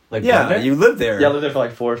 Yeah, Like Yeah, born there? you live there. yeah. I lived there for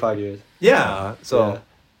like 4 or 5 years. Yeah, so. Yeah.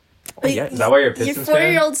 Oh, yeah. Is that why you're a Your Pistons fan?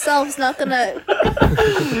 4-year-old self's not gonna.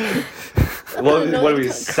 What know are we? you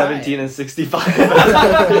can't 17 cry. and 65.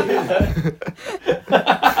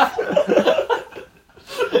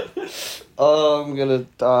 Oh, I'm gonna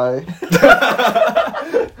die.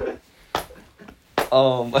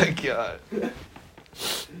 Oh my god.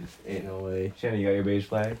 Ain't no way. Shannon, you got your beige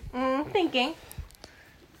flag? Thinking.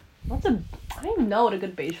 I don't even know what a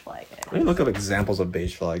good beige flag is. Let me look up examples of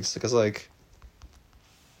beige flags because, like,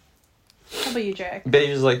 How about you, Jarek? Beige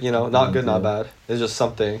is like, not good, not bad. It's just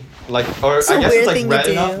something. Like, or It's a I guess weird it's like thing to red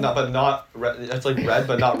do. enough, but not red. It's like red,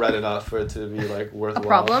 but not red enough for it to be like worthwhile.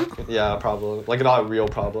 problem? Yeah, a problem. Like not a real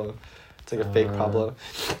problem. It's like a fake problem.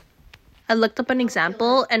 I looked up an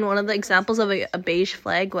example, and one of the examples of a beige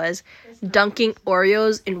flag was dunking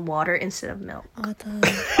Oreos in water instead of milk. What the? No.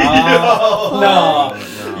 Yo,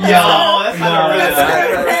 that's No,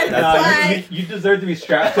 red no, flag. you deserve to be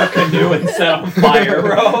strapped to a canoe and set on fire,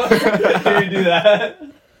 bro. Can you do that?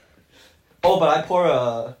 Oh, but I pour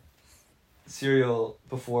a cereal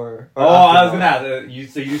before. or Oh, after I was milk. gonna ask.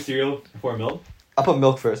 You use cereal before milk? I put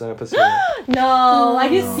milk first, and I put cereal. No, I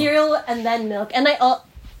use cereal and then milk, and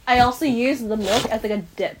I also use the milk as like a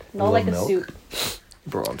dip, not like a milk? soup.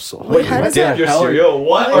 bro, I'm so. Wait, how does Dip that? your hell? cereal?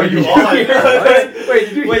 What What? are you on? Wait,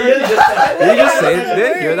 did you Wait, hear you just said Did you just say it?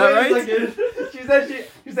 Did you hear that right?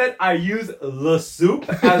 She said I use the soup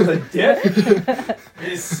as a dip.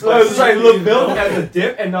 It's I was like the milk as a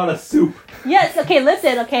dip and not a soup. Yes. Okay.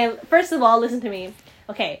 Listen. Okay. First of all, listen to me.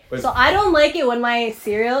 Okay. Wait. So I don't like it when my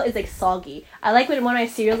cereal is like soggy. I like when my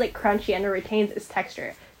cereal is like crunchy and it retains its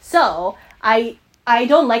texture. So I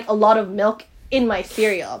don't like a lot of milk in my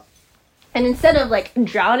cereal. And instead of like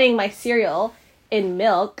drowning my cereal in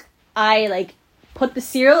milk, I like put the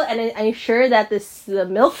cereal and I ensure that the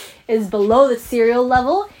milk is below the cereal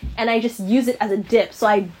level, and I just use it as a dip. So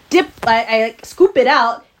I like scoop it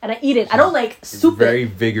out and I eat it. I don't like soup Very it.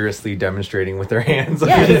 vigorously demonstrating with their hands.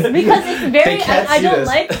 Yes, because it's very. They can't I see don't this.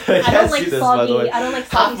 like. They I can't don't see like this, by the way. soggy. I don't like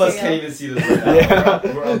Half soggy of us can't cereal. even see this right now.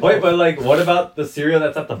 Yeah. Wait, but like, what about the cereal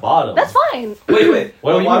that's at the bottom? That's fine. Wait.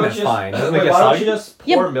 What do you why mean don't that's you fine? Just, Doesn't it wait, get why don't soggy? you just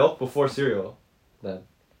Yeah. pour milk before cereal? Then,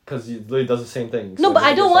 because it literally does the same thing. No, so but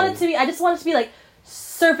I doesn't don't get want it soggy. to be. I just want it to be like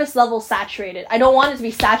surface level saturated. I don't want it to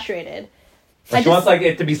be saturated. She wants like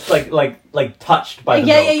it to be like touched by the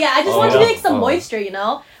milk. Yeah. I just want it to be like some moisture,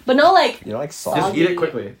 but no like. You know, like Soggy. salt. Just eat it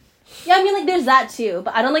quickly. Yeah, I mean like there's that too,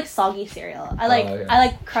 but I don't like soggy cereal. I like okay. I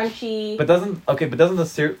like crunchy. But doesn't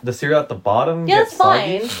the cereal at the bottom? Yeah, get that's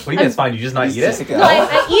fine. soggy? What do you mean it's fine? You just not eat it? No,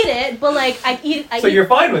 I eat it, but like I eat. So you're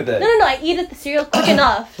fine with it? No. I eat the cereal quick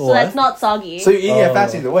enough so What? that's not soggy. So you're eating it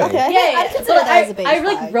fast either way. Okay, yeah. I'd consider But that as a beige I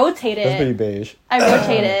like flag. rotate That's pretty it. beige. I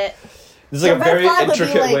rotate it. This is like a The red very flag would be,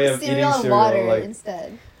 intricate like, way of eating and cereal. water Like,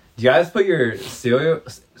 instead. Do you guys put your cereal?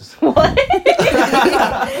 What?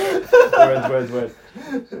 words.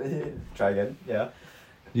 Try again. Yeah.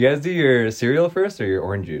 Do you guys do your cereal first or your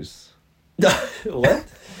orange juice? What?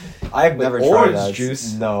 I've never tried orange that.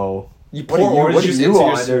 juice? No. You What pour do you- orange what do juice you into on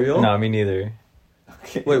your there? cereal? No, me neither.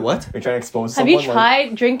 Wait, what? You're trying to expose Have someone. you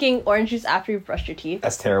tried drinking orange juice after you've brushed your teeth?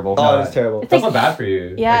 That's terrible. Oh, it's terrible. It's That's like not bad for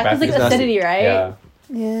you. yeah, bad it's like for you. acidity, right? Yeah.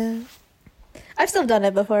 Yeah. I've still done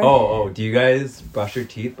it before. Oh, do you guys brush your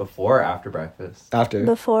teeth before or after breakfast? After.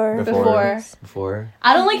 Before. Before.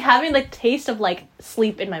 I don't like having the taste of like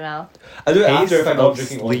sleep in my mouth. I do it Taste after if I'm of not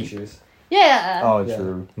drinking sleep. orange juice. Yeah. Oh, Yeah.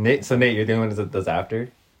 true. Nate, you're the one that does after?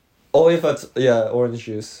 Only if it's orange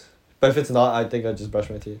juice. But if it's not, I think I just brush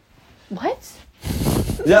my teeth. What?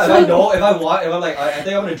 Yeah, if I know, if I'm like, I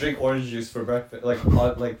think I'm gonna drink orange juice for breakfast, like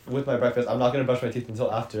with my breakfast. I'm not gonna brush my teeth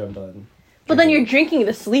until after I'm done. But then you're drinking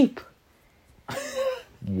the sleep,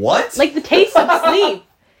 What? like the taste of sleep.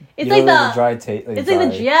 It's You like know, the. dry taste. It's like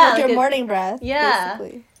the yeah. Like your like morning breath. Yeah.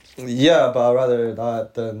 Basically. Yeah, but I'd rather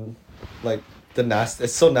not than, like, the nasty.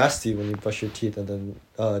 It's so nasty when you brush your teeth and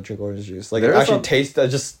then drink orange juice. Like, There it are actually some- tastes.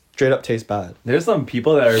 Just straight up tastes bad. There's some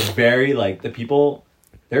people that are very like there are people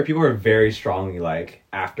who are very strongly like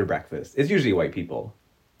after breakfast. It's usually white people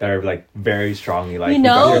that are like very strongly like. You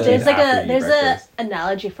know, brush your there's teeth like after a you eat there's breakfast. a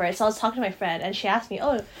analogy for it. So I was talking to my friend and she asked me,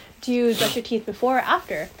 "Oh, do you brush your teeth before or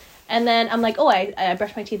after?" And then I'm like, "Oh, I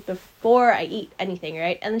brush my teeth before I eat anything,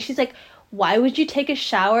 right?" And then she's like, "Why would you take a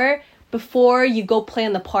shower before you go play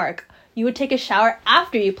in the park? You would take a shower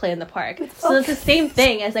after you play in the park." So it's the same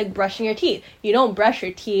thing as like brushing your teeth. You don't brush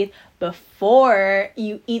your teeth before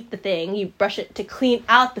you eat the thing. You brush it to clean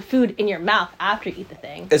out the food in your mouth after you eat the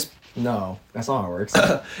thing. No, that's not how it works. It's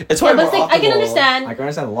Yeah, probably but more it's like, I can optimal. understand. I can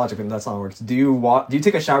understand the logic, but that's not how it works. Do you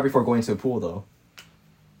take a shower before going to the pool though?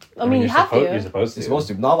 I mean, you have to, You're supposed to. You're supposed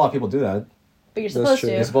to. Not a lot of people do that. but you're That's supposed true.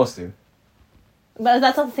 You're to. supposed to. But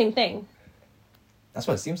that's not the same thing That's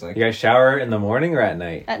what it seems like. You guys shower in the morning or at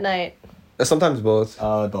night? at night. Sometimes both.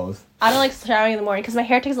 Both. I don't like showering in the morning because my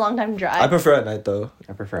hair takes a long time to dry. I prefer at night though.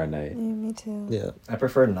 I prefer at night. Me too. Yeah. I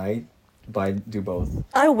prefer night, but I do both.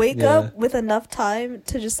 I wake Yeah. up with enough time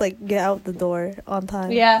to just like get out the door on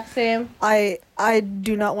time. Yeah, same. I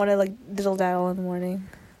do not want to like diddle daddle in the morning.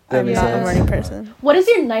 That I'm makes not a sense. morning person. What is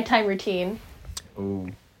your nighttime routine? Ooh.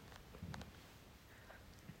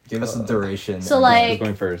 Give us a duration. So, and- like- Who's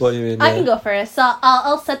going first? What do you mean? I can go first. So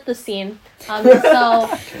I'll set the scene. So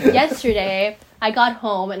yesterday I got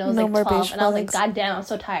home and it was No like more 12 beach and I was like, flags. God damn, I'm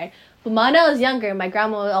so tired. But when I was younger, my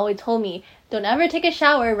grandma always told me, don't ever take a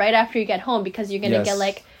shower right after you get home because you're gonna Yes. get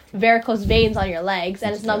like varicose veins on your legs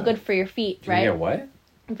and it's not Yeah. good for your feet, You right? get what?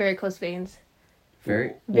 Varicose veins.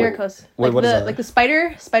 Very. Varicose. Wait, like what the is that? like the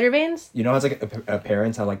spider veins? You know how it's like a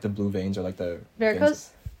parents have like the blue veins or like the Varicose?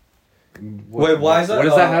 Wait, why is that? What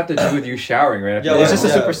does that have to do with you showering right after? Yeah, you It's get just a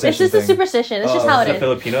home? superstition. It's just a thing. superstition. It's just how Is it it a is.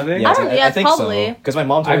 Filipino thing? I don't- yeah, think probably. so. Because my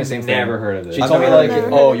mom told me the same I've thing. never heard of this. She I've told me never like, heard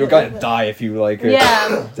of oh, it. you're gonna die if you like.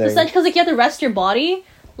 Yeah, thing. essentially because like you have to rest your body,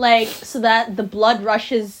 like so that the blood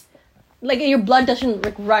rushes, like your blood doesn't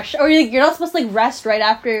like rush, or you're not supposed to like rest right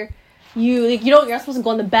after you like you're not supposed to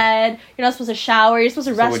go in the bed. You're not supposed to shower. You're supposed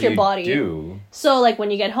to So rest what do your you body. do? So like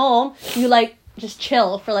when you get home, you like just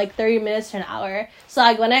chill for like 30 minutes to an hour. So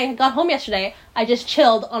like when I got home yesterday, I just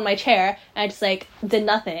chilled on my chair and I just like did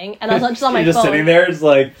nothing, and I was just on my You're just phone. sitting there, it's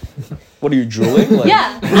like What are you drooling? Like,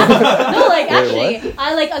 Yeah. No, like Wait, actually,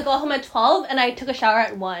 I got home at 12 and I took a shower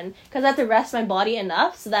at 1 because I had to rest my body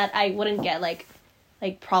enough so that I wouldn't get like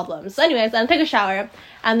problems. So anyways, then I took a shower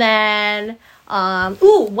and then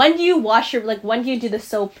when do you wash your when do you do the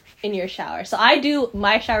soap in your shower? So I do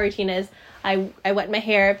my shower routine is I wet my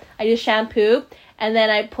hair, I do shampoo, and then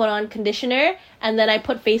I put on conditioner, and then I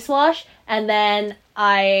put face wash, and then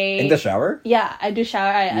In the shower? yeah, I do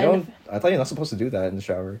shower. I thought you're not supposed to do that in the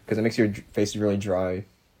shower because it makes your face really dry.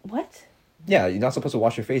 What? Yeah, you're not supposed to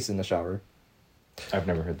wash your face in the shower. I've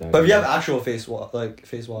never heard that. But if you have actual face wash.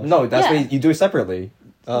 No, that's Yeah. why you do it separately.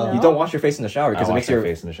 No. You don't wash your face in the shower I because it wash makes my your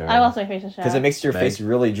face in the shower. I wash my face in the shower. because it makes your Meg? face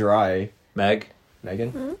really dry. Meg.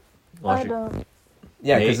 Megan? Wash I your- don't.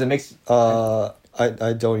 Yeah, Nate? because it makes. I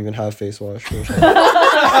don't even have face wash. I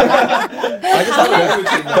just How have a would-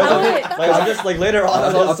 routine. how would it- Like I'm just like later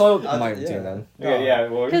on. I'll tell I'll- my yeah. routine then. Okay, yeah.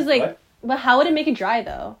 Well, Because like, what? but how would it make it dry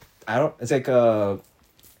though? I don't. It's like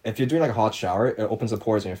if you're doing like a hot shower, it opens the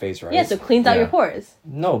pores in your face, right? Yeah, so it cleans out Yeah. your pores.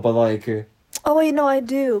 No, but like Oh wait, no, I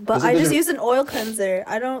do, but Is it I the- just use an oil cleanser.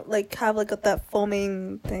 I don't like have like that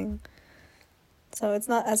foaming thing, so it's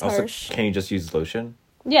not as Also, harsh. can you just use lotion?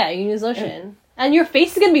 Yeah, you can use lotion, and your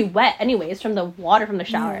face is gonna be wet anyways from the water from the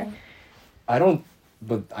shower. I don't.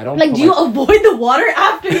 But I don't. Like, put do you my- avoid the water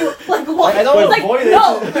after you like wash? I don't It's like, avoid it.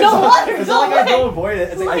 No, no water. It's No not like I way. don't avoid it.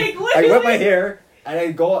 It's like Like, what I do you wet my mean? hair and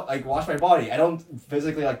I go like wash my body. I don't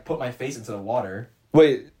physically like put my face into the water.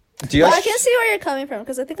 Wait, do you But guys? I can see where you're coming from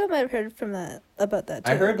because I think I might have heard from that about that.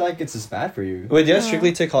 Too. I heard like it's just bad for you. Wait, do you guys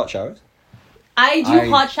strictly take hot showers? I do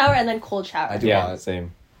hot shower and then cold shower. I do Yeah, hot.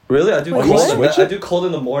 same. Really? I do Wait, cold. what? Switch I it? do cold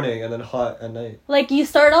in the morning and then hot at night. Like you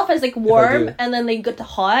start off as like warm do. and then they go to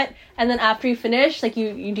hot and then after you finish, like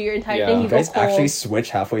you do your entire Yeah. thing, you You go guys cold. actually switch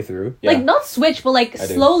halfway through? Yeah. Like not switch, but like I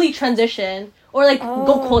do. slowly transition or like go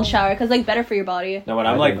cold Oh. shower because like better for your body. Now when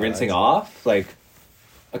I'm I like didn't know rinsing that. off, like,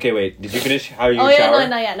 okay, wait, did you finish how you Oh yeah, shower? no,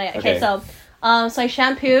 not yet, not yet. Okay, Okay. so I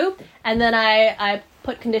shampoo and then I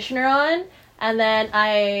put conditioner on and then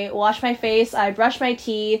I wash my face, I brush my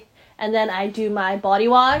teeth, and then I do my body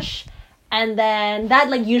wash. And then that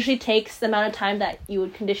like usually takes the amount of time that you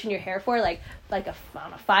would condition your hair for, like I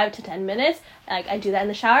don't know, 5 to 10 minutes. Like I do that in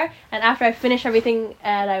the shower, and after I finish everything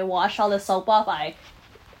and I wash all the soap off, I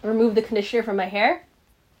remove the conditioner from my hair,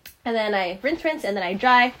 and then I rinse, and then I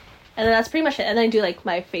dry, and then that's pretty much it. And then I do like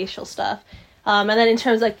my facial stuff. And then in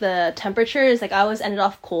terms of, like the temperatures, like I always ended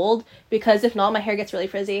off cold because if not, my hair gets really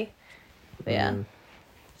frizzy. But yeah,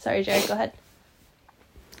 sorry, Jared, go ahead.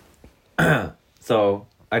 So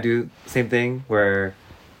I do same thing where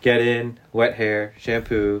get in, wet hair,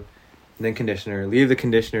 shampoo, and then conditioner. Leave the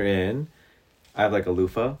conditioner in. I have like a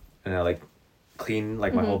loofah and I like clean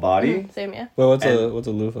like my whole body. Same, yeah. Wait, what's And- a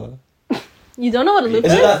loofah? You don't know what a loofah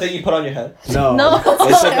Is is? it that thing you put on your head? No. No.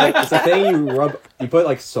 It's a thing you rub. You put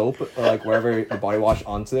like soap or like wherever the body wash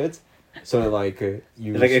onto it, so like you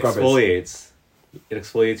It like scrub exfoliates. It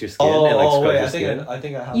exfoliates your skin. Oh, and like scrubs wait, your I skin.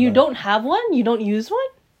 think I have. You that. don't have one? You don't use one?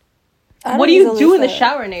 I What don't do use you a do in the loofah.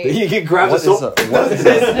 shower, It. Nate? You can grab the What is soap. a what is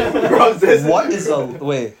this? Grabs this. What is a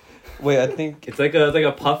wait? I think It's like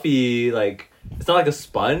a puffy like. It's not like a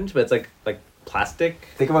sponge, but it's like plastic.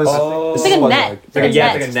 Think about this. Oh. It's like a net. It's like It's yeah,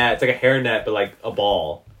 net. it's like a net. It's like a hair net, but like a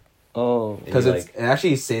ball. oh because You, it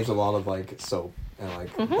actually saves a lot of like soap and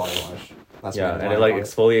like body wash. That's Yeah, why and I it like bought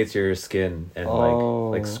exfoliates your skin and Oh.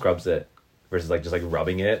 like scrubs it versus like just like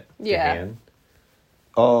rubbing it. with your Yeah. hand.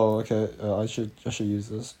 oh okay. I should use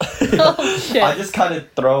this. Oh, shit. I just kind of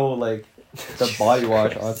throw like the body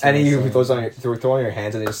wash onto. And then you myself. throw on your throw on your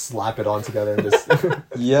hands and then just slap it on together and just.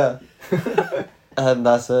 Yeah. And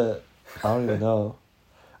that's it. I don't even know.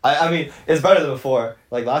 I mean, it's better than before.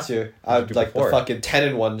 Like last year, I What'd would you do like before? the fucking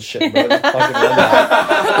 10-in-1 shit, bro. Just fucking run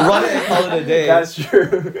that. Run it and call it a day. That's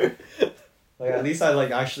true. Like at least I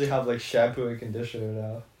like actually have like shampoo and conditioner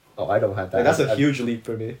now. Oh, I don't have that. Like that's a I- huge leap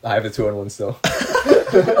for me. I have the 2-in-1 still.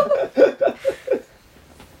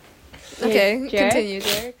 Okay, Jared? continue,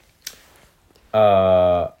 Derek.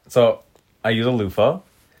 So I use a loofah,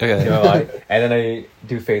 Okay. you know, like, and then I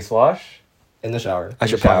do face wash, In the shower. I In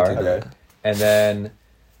should the shower. probably do Okay. and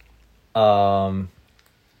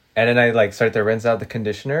then I like start to rinse out the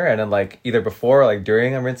conditioner, and then like either before or like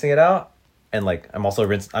during I'm rinsing it out, and like I'm also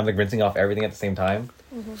rinsing off everything at the same time,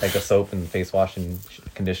 like the soap and face wash and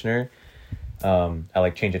conditioner. I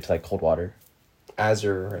like change it to like cold water. As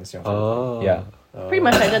you're rinsing off. Oh. Yeah. Pretty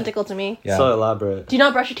much identical to me. Yeah. So elaborate. Do you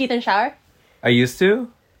not brush your teeth in shower? I used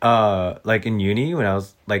to, like in uni when I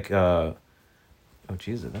was like, oh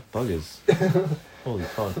Jesus, that bug is, holy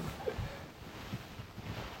fuck.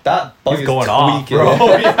 That bug He's is going off, tweaking. bro.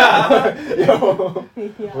 Yo,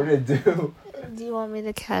 what did it do? Do you want me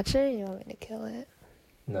to catch it or you want me to kill it?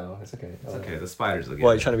 No, it's okay. It's okay, the spiders will get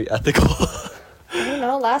Well, it. you're trying to be ethical. I don't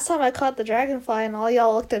know. Last time I caught the dragonfly and all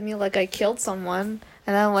y'all looked at me like I killed someone.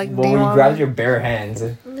 And I'm like, Well, do you when you want grabbed me- your bare hands.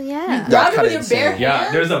 Yeah. Grab it kinda with your bare insane. Yeah,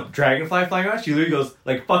 hand? there's a dragonfly flying around. She literally goes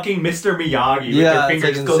like fucking Mr. Miyagi. With Yeah, her it's, finger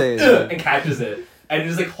like, just goes insane. "Ugh," and catches it. And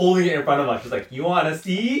just like holding it in front of us. She's like, "You wanna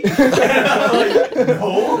see?" And I'm like,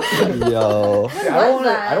 "No." Yo.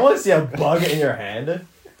 I don't want to see a bug in your hand.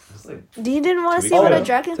 Just like, You didn't want to 2 see weeks what ago. a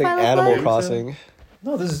dragonfly It's like looked Animal like? Crossing.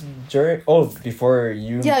 No, this is during. Oh, before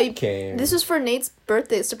you Yeah, you- came. This was for Nate's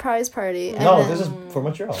birthday surprise party. and No, then- this is for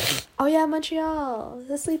Montreal. Oh yeah, Montreal.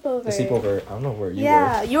 The sleepover. The sleepover. I don't know where you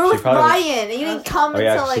Yeah, were. you were She with probably- Ryan, and you didn't come oh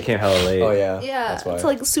yeah, until she like came hella late. Oh yeah. yeah, That's why. until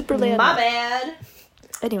like super late. at My night. bad.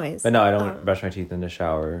 Anyways, But no, I don't brush my teeth in the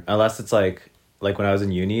shower unless it's like when I was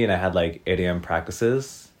in uni and I had like 8 a.m.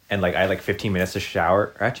 practices and like I had like 15 minutes to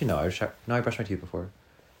shower. Or actually, no, I brushed my teeth before.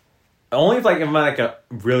 Only if I'm like a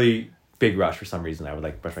really big rush for some reason, I would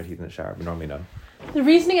like brush my teeth in the shower. But normally no. The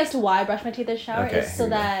reasoning as to why I brush my teeth in the shower Okay, is so here we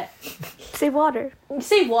go. that save water. you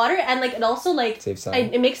save water and like it also like Save time.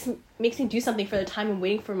 it makes me do something for the time I'm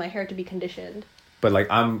waiting for my hair to be conditioned. But like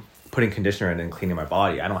I'm putting conditioner in and cleaning my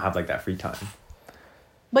body. I don't have like that free time.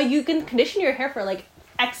 But you can condition your hair for like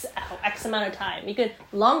X amount of time. You could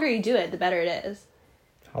longer you do it, the better it is.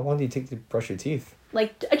 How long do you take to brush your teeth?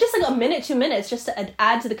 Like just like a minute, 2 minutes, just to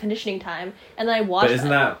add to the conditioning time, and then I wash. But isn't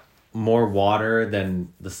that more water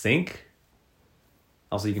than the sink?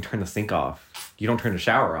 Also, you can turn the sink off. You don't turn the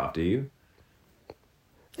shower off, do you?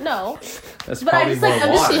 No. That's But I probably just like more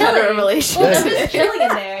I'm just water. She had a chilling. revelation. Well, I'm just chilling in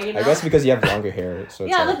there, you know. I guess because you have longer hair, so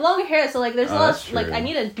it's yeah, like, like longer hair, so like there's a Oh, lot that's of, like true. I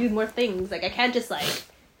need to do more things. Like I can't just like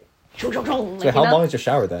like, so you how know? long is your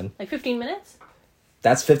shower then? Like 15 minutes?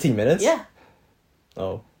 That's 15 minutes? Yeah.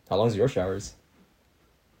 Oh. How long is your showers?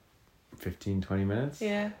 15, 20 minutes?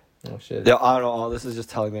 Yeah. Oh shit. Yo, I don't know. This is just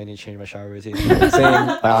telling me I need to change my shower routine. Same.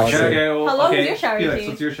 Honestly. Well, How long is your shower Felix, routine?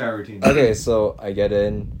 what's your shower routine? Okay, so I get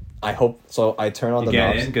in. I hope so. I turn on You the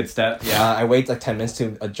get knobs. in, good step. I wait like 10 minutes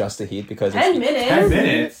to adjust the heat because 10 it's, minutes? 10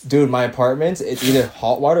 minutes? dude, my apartment, it's either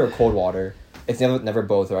hot water or cold water. It's never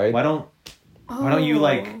both, right? Why don't you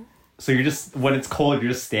like... So you're just... When it's cold,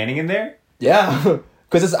 you're just standing in there? Yeah,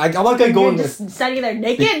 because I'm not gonna go You're in just standing there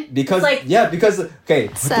naked? because Like- okay,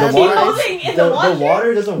 Sad. the water, Posing in the the water?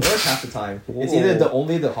 water doesn't work half the time. It's either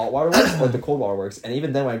the hot water works or the cold water works, and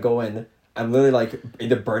even then when I go in, I'm literally like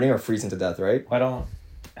either burning or freezing to death, right? Why don't...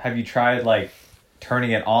 Have you tried like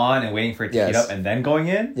turning it on and waiting for it to heat Yes. up and then going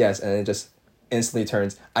in? Yes, and it just instantly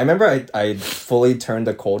turns. I remember I fully turned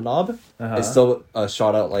the cold knob. Uh-huh. It still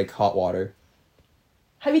shot out like hot water.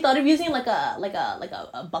 Have you thought of using like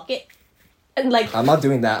a bucket? And like I'm not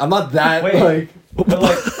doing that. I'm not that Wait. like. But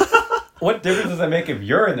like... What difference does it make if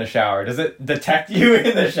you're in the shower? Does it detect you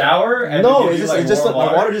in the shower? And No, give it's you, just like, it's just more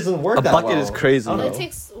that my water just doesn't work A that bucket well. is crazy. I don't It know.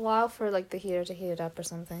 takes a while for like the heater to heat it up or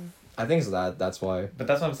something. I think it's that's why. But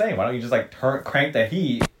that's what I'm saying. Why don't you just like crank the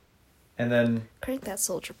heat and then Crank that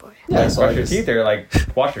soldier boy. Yeah, so I brush your just- teeth or like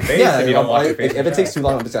wash your face Yeah, if you don't wash your face? if in it the takes shower. too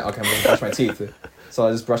long, I'm just like, okay, I'm gonna brush my teeth. So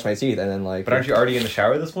I just brush my teeth and then like. But aren't you already in the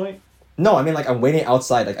shower at this point? No, I mean like I'm waiting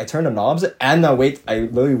outside. Like I turn the knobs and I wait. I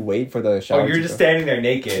literally wait for the shower. Oh, you're to just go. standing there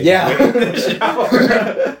naked. Yeah. waiting in the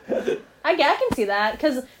shower. I can see that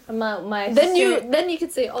because my Then sister- you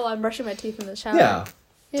could say, "Oh, I'm brushing my teeth in the shower." Yeah,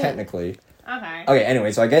 Yeah. technically. Okay. Okay.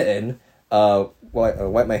 Anyway, so I get in.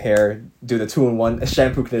 Wet my hair. Do the 2-in-1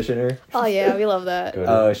 shampoo conditioner. Oh yeah, we love that.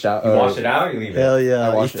 Good. Shower. You wash it out or you leave it? Hell I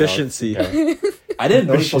yeah, washed it out. efficiency. Okay. I didn't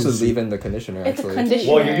know you're supposed to Efficiency. leave in the conditioner. It's a Actually.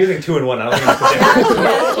 conditioner. Well, you're using 2-in-1. I don't think it's a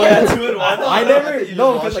difference. Yeah, 2-in-1. I never You just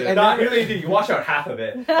no wash because like it. I Not never really. You wash out half of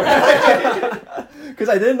it. because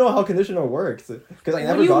I didn't know how conditioner works because I What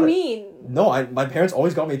never do you got it. mean? No, my parents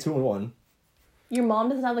always got me 2-in-1. Your mom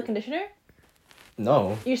doesn't have the conditioner?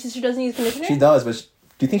 No, Your sister doesn't use conditioner? she does, but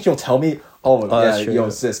do you think she'll tell me? Oh, that's yeah, true. yo,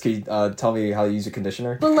 sis, can you tell me how to use your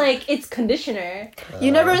conditioner? But like, it's conditioner.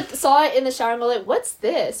 You never saw it in the shower and go like, "What's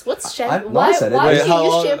this? What's shampoo? no, I said it. Why Wait, do you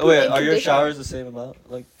use shampoo Wait, and are your conditioner?" showers the same amount?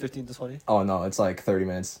 Like 15 to 20? Oh no, it's like 30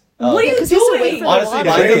 minutes. Oh, What are you Because you have to wait doing? for the Honestly, water.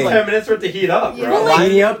 mine It is takes like- 10 minutes for it to heat up, Yeah. bro. But, like,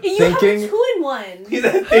 Cleaning up, You thinking. have a 2-in-1. He's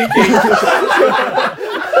thinking.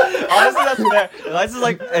 Honestly, that's fair. Mine's is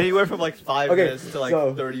like anywhere from like 5 Okay, minutes to like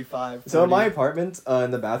so- 35. So in 40. my apartment,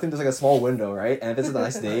 in the bathroom, there's like a small window, right? And if it's a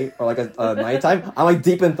nice day or like a nighttime, I'm like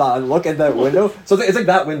deep in thought. I look at that window. So it's like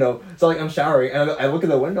that window. So like I'm showering and I look at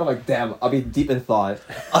the window. I'm like, damn, I'll be deep in thought.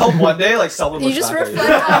 I hope one day like someone You looks just back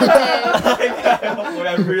reflect on the day. at you.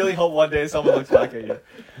 I really hope one day someone looks back at you.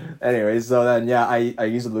 Anyways, so then yeah, I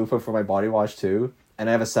use a loofah for my body wash too, and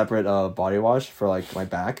I have a separate body wash for like my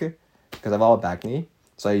back, because I have all back knee.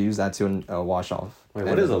 So I use that to wash off. Wait,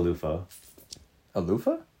 what is a loofah? A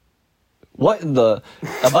loofah? What in the?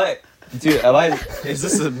 Am I? Dude, am I? Is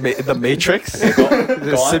this the Matrix?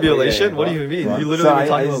 The on. simulation? Yeah, What go do you on. mean? Go on. You So literally I, been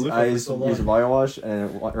talking I, about Luca I for so long. use a body wash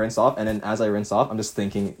and rinse off, and then as I rinse off, I'm just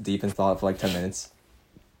thinking deep in thought for like 10 minutes.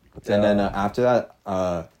 And then after that,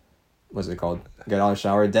 what's it called? Get out of the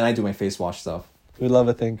shower. Then I do my face wash stuff, We love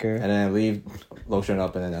a thinker. and then I leave, lotion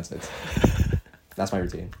up, and then that's it. That's my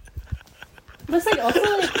routine. But it's like also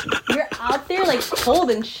like you're out there like cold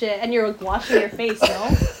and shit, and you're like washing your face, no?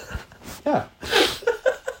 Yeah.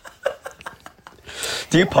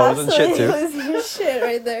 Do you pose and shit too? That's your shit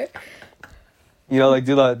right there. You know, like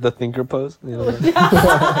do the thinker pose. You know,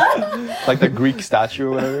 like the Greek statue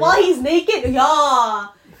or whatever. While he's naked, yeah.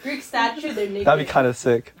 Greek statue, they're naked. That'd be kind of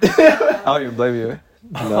sick. I don't even blame you.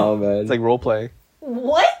 No, man. It's like role playing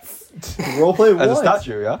What? roleplay as a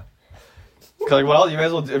statue, yeah. Cause like, what else? You may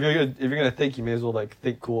as well if you're gonna think, you may as well like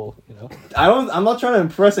think cool. You know, I'm not trying to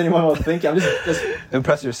impress anyone while thinking. I'm just.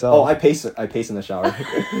 impress yourself. Oh, I pace in the shower.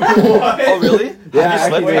 Oh really? Yeah, Have you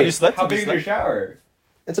slept? actually- Have you slept? How Have you big is your slept? shower?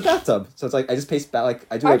 It's a bathtub, so it's like I just pace back. Like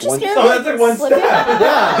I do Aren't like you one. scared Oh, of that's like one slipping? step.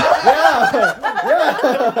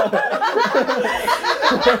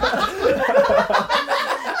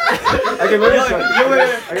 I can really show you.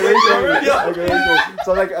 wait. I can really show you. I can really show you.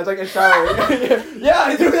 So like it's like a shower. Yeah,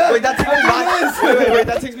 I do that. Wait, that takes me back. Wait,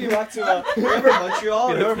 that takes me back to remember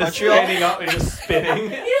Montreal? Remember Montreal? Standing up and just spinning.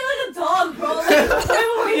 You're like a dog, bro. Like,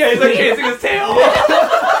 Yeah, he's like chasing his tail.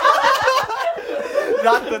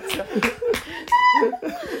 Not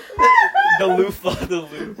the loofah, the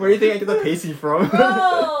loofah. Where do you think I get the pasty from?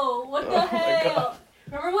 Bro, what the hell?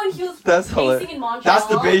 Remember when he was That's pacing hilarious. in Montreal? That's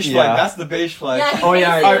the beige flag. Yeah. That's the beige flag. Yeah, he Oh,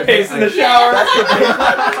 yeah, paced yeah. in- I pace in the shower. That's the beige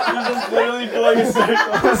flag. He's just literally going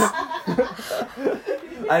circles.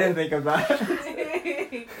 I didn't think of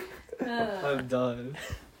that. I'm done.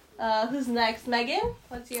 Who's next? Megan?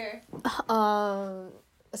 What's your...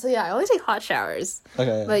 So yeah, I only take hot showers.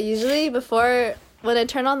 Okay. But usually when I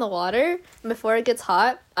turn on the water, before it gets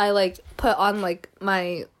hot, I like put on like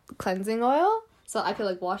my cleansing oil so I could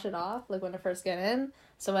like wash it off like when I first get in.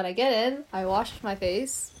 So when I get in, I wash my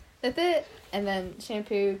face with it and then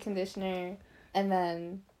shampoo, conditioner, and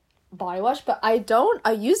then body wash. But I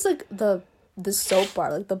use like the soap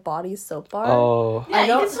bar, like the body soap bar. Oh. Yeah, I you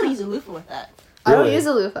don't- can still use a loofah with that. I don't Really? use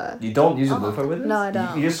a loofah. You don't use a loofah with it? No, I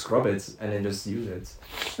don't. You just scrub it and then just use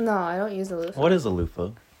it. No, I don't use a loofah. What is a loofah?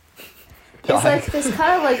 It's like this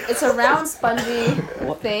kind of like it's a round spongy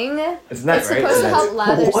thing. It's not It's supposed to help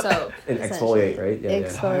lather soap. And essentially. exfoliate, right? Yeah,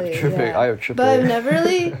 Exfoliate. I Yeah. have tripping. But I've never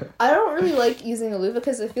really. I don't really like using a loofah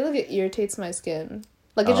because I feel like it irritates my skin.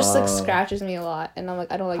 Like it just like Oh. scratches me a lot, and I'm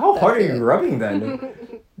like I don't like. How that hard are you feeling. rubbing then?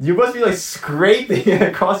 You must be like scraping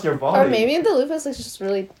across your body. Or maybe the loofah is like just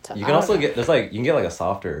really tough. You can also get you can get like a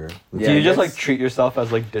softer. Yeah, Do you just that's- like treat yourself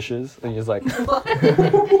as like dishes and you just like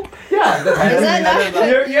Yeah, that's Is that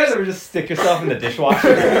not? You guys ever just stick yourself in the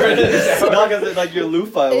dishwasher? no, because like your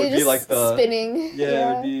loofah It's would be just like the spinning.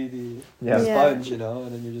 yeah, it would be the Yeah. sponge, you know,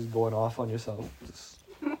 and then you're just going off on yourself. Just,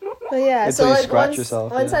 But yeah, Until so you like scratch once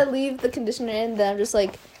yourself, once yeah. I leave the conditioner in, then I'm just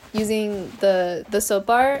like using the soap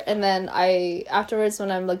bar, and then afterwards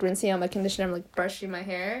when I'm like rinsing out my conditioner, I'm like brushing my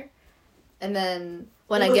hair, and then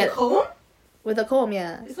when I With a get comb? with a comb,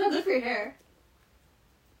 yeah. It's not good for your hair.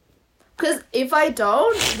 Because if I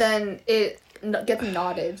don't, then it gets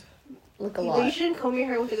knotted, like a You lot. shouldn't comb your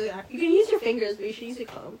hair with a good. You can use your fingers, but you should use a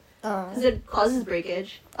comb because it causes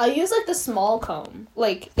breakage. I use like the small comb.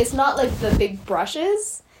 Like it's not like the big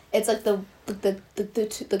brushes. It's like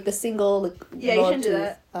the single like. Yeah, you lower shouldn't do tooth.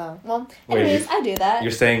 that. Oh well. Wait, Anyways, I do that.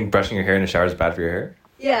 You're saying brushing your hair in the shower is bad for your hair?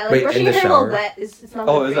 Yeah, like Wait, brushing in your the hair while shower? wet is not.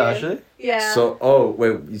 oh, good is for that you. actually? Yeah. So,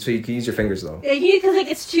 so you can use your fingers though. Yeah, because like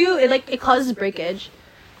it's too. It causes breakage.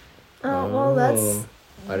 Oh well, that's.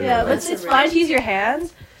 I don't Yeah, know. but it's fine to use your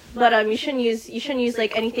hands, but you shouldn't use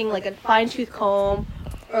like anything like a fine tooth comb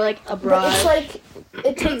or like a But brush. it's like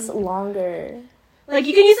it takes longer. Like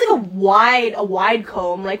you can use like a wide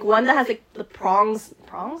comb, like one that has like the prongs,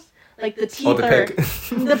 like the teeth Oh, the are pick. the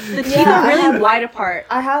teeth Yeah, are I really have- wide apart.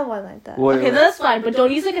 I have one like that. Wait, Okay, wait. that's fine, but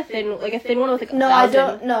don't use like a thin one with like No, 1,000. I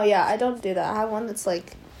don't. No, yeah, I don't do that. I have one that's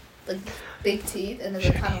like big teeth and then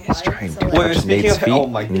they're kind of wide. So like, Wait, speaking of hair- oh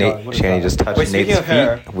my God, Nate, what is Shani that? just touched Wait, speaking Nate's of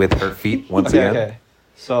hair- feet with her feet once Okay, again. okay.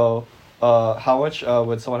 So, how much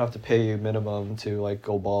would someone have to pay you minimum to like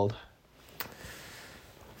go bald?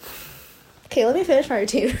 okay, let me finish my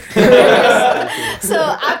routine. So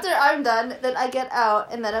after I'm done, then I get out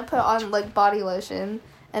and then I put on like body lotion,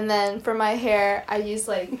 and then for my hair I use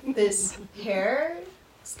like this hair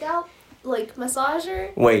scalp like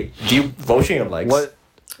massager. Wait, do you lotion your legs? What?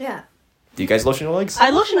 Yeah, Do you guys lotion your legs? I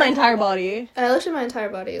lotion my entire body. and I lotion my entire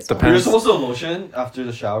body as well. Depends. You're supposed to lotion after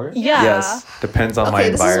the shower? Yeah. Yes. Depends on my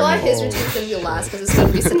Okay, this is why environment. his routine's gonna be last because it's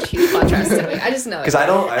gonna be such a huge contrast to me. I just know it. Because I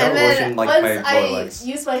don't And then lotion like once my lower I legs.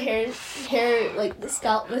 use my hair like the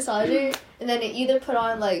scalp massager, and then it either put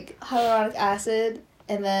on like hyaluronic acid,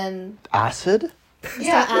 and then Acid?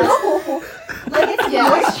 Yeah. no, Like it's Yeah.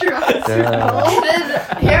 moisturized. and then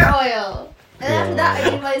hair oil, and after that I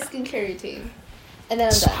do my skincare routine, and then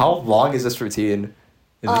I'm So done. how long is this routine?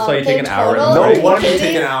 Is this why you take in an hour? total, No, break? why don't you take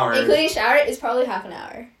including- an hour? Including shower is probably half an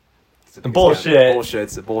hour. Bullshit. Bullshit.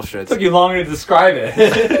 It's bullshit. Took you longer to describe it.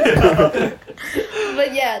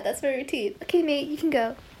 But yeah, that's my routine. Okay, Nate, you can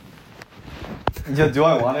go. Yeah, do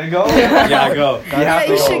I want to go? Yeah, go. That's Yeah,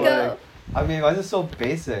 you so, should go. like- I mean, mine's just so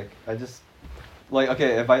basic. I just like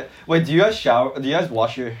okay. If I wait, do you guys shower? Do you guys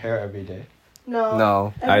wash your hair every day? No.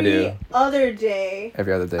 No, Every I do. Other day.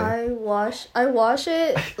 every other day. I wash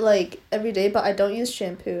it like every day, but I don't use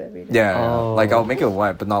shampoo every day. Yeah, Oh. like I'll make it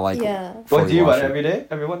wet, but not like. Yeah. fully Wait, do you wash wet it. every day?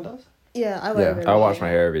 Everyone does. Yeah, I wear Yeah, every I day. wash my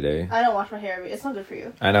hair every day. I don't wash my hair every. It's not good for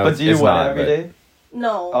you. I know. But do you it's wet not, it every but- day?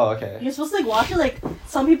 No. Oh, okay. You're supposed to like wash it like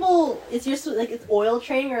some people. It's just like it's oil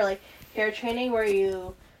training or like hair training where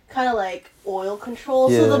you kind of like oil control.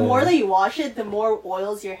 So the Yeah. more that you wash it, the more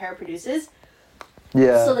oils your hair produces.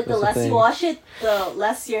 Yeah. So like the that's less thing. you wash it, the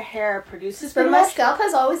less your hair produces. But Pretty my much. scalp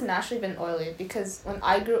has always naturally been oily because when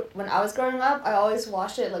I was growing up, I always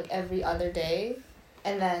washed it like every other day,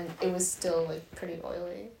 and then it was still like pretty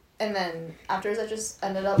oily. And then afterwards, I just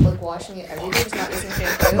ended up like washing it every day, just not using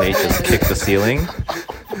shampoo. Nate and just then- kicked the ceiling.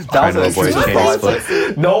 That was boys a change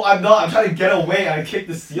split. No, I'm not. I'm trying to get away. I kicked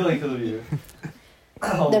the ceiling because of you.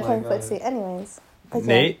 Oh They're my playing God. footsie. Anyways. Okay.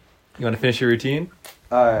 Nate, you want to finish your routine?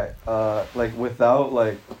 Alright, like without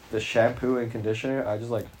like the shampoo and conditioner, I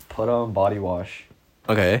just like put on body wash.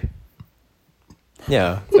 Okay.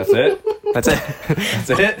 Yeah. That's it. That's it. That's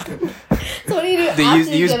it. So what do you do? Do you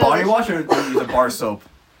after use get out body of the wash or do you use a bar soap?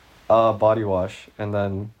 Body wash, and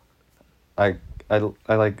then I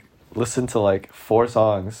like listen to like 4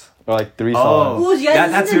 songs or like 3 songs. Ooh, you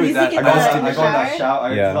guys That- listen to that's music who- in that- the, I in the I go in that shower? shower. I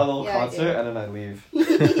Yeah. do that little Yeah, I concert, do. and then I leave.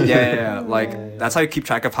 Yeah. Like Yeah. that's how you keep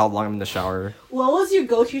track of how long I'm in the shower. What was your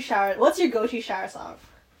go-to shower? What's your go-to shower song?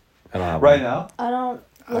 I don't have Right one. now, I don't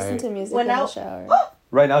listen to music When in the out- shower.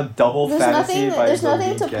 right now, Double There's Fantasy nothing. by There's The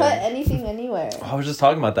nothing to put Weeknd. anything anywhere. I was just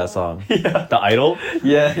talking about that song. Yeah, The Idol.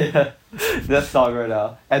 yeah, that song right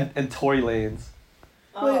now, and Tory Lanez.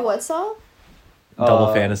 Wait, what song?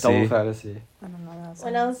 Double Fantasy. Double Fantasy. I don't know that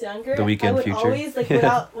song. When I was younger, The Weeknd I would Future. always like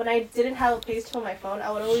when I didn't have a place to put my phone,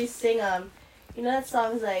 I would always sing you know that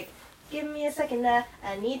song's like, give me a second now,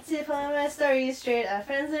 I need to put my story straight. Our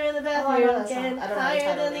friends are in the I know bathroom, that song. getting I don't know the higher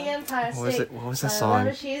title, than the though. Empire What was State. it? What was that My song?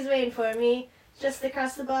 lover, she's waiting for me. Just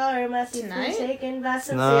across the bar, my seat's been Tonight? taken by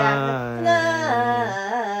some Tonight.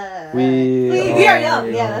 We are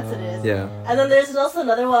young. Yeah, that's what it is. Yeah. And then there's also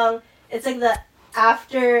another one. It's like the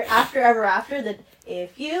after ever after that.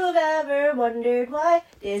 If you've ever wondered why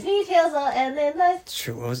Disney tales all end in life,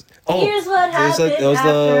 True. What was? here's what there's a- happened there was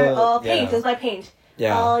after the- all. Paint. yeah. It was by Paint.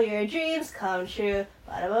 Yeah. All your dreams come true.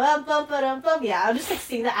 Ba-da-ba-bum, ba-dum-bum. Yeah, I would just like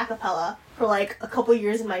sing the a cappella for like a couple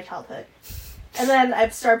years in my childhood. And then I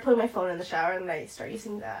started putting my phone in the shower and I started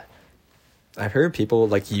using that. I've heard people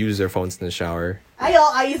like use their phones in the shower.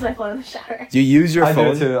 I use my phone in the shower. Do you use your I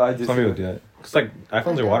phone? do too. I do. Some too. people do it. It's like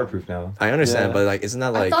iPhones are waterproof now. I understand, Yeah. but like, isn't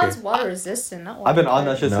that I like? thought it's water resistant, not water. I've been on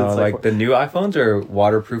that shit No, since like the new iPhones are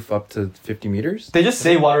waterproof up to 50 meters. They just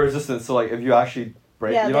say water resistant, so like if you actually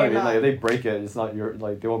break, Yeah, you know what I they're mean. Like not. if they break it, it's not your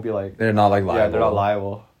like they won't be like They're not like liable. yeah they're not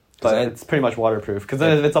liable. But I- it's pretty much waterproof because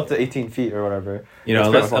then if it's up to 18 feet or whatever. You know, it's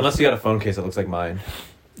unless pretty much unless you got a phone case that looks like mine.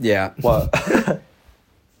 Yeah. What?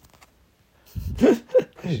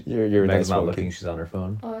 You're Meg's not smoking. looking. She's on her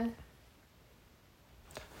phone. What?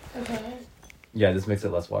 Okay. Yeah, this makes it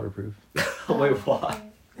less waterproof. Wait, what?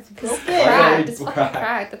 It's broken. cracked. It's fucking Cracked.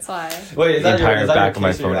 cracked. That's why. Wait, is The that your, entire is that back of your my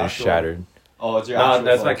case or your phone is actual- shattered. Oh, it's your No, actual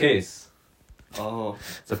that's phone. my case. Oh,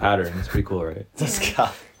 It's a pattern. It's pretty cool, right? this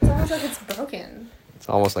guy. It's almost like it's broken. It's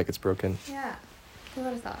almost like it's broken. Yeah. Who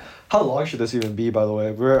would have thought? How long should this even be? By the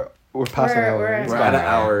way, we're past an hour. We're right? We're about at an an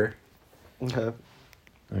hour. Okay.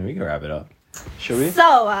 I mean, we can wrap it up. Should we?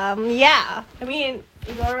 So yeah. I mean,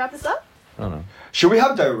 you want to wrap this up? I don't know. Should we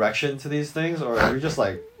have direction to these things, or are we just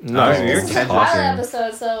like? No. I mean, This you're is a just pilot talking.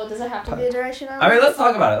 episode, so does it have to be a direction on I mean, it? let's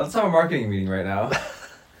talk about it. Let's have a marketing meeting right now.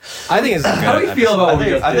 I think it's. How do we feel about I what we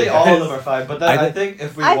think, just I think did, all guys? of them are fine, but then I I think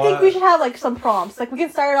if we I want, think we should have like some prompts. Like we can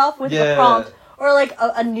start off with Yeah. a prompt or like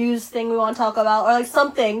a news thing we want to talk about or like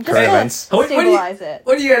something just Current to events. What do you- stabilize it.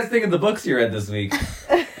 What do you guys think of the books you read this week?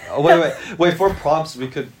 Oh, wait. For prompts, we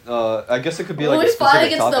could. I guess it could be like we a finally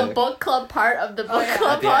specific get to the topic. book club part of the book yeah.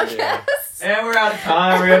 club At the end, yeah. podcast. And we're out of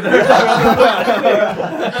time. We have to.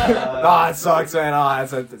 Ah, it sucks, man. Ah,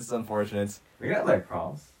 it's unfortunate. We got like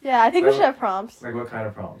prompts. Yeah, I think we should have prompts. Like what kind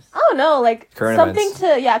of prompts? I don't know, like Current something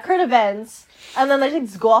events. current events, and then like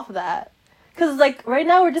just go off of that. Cause like right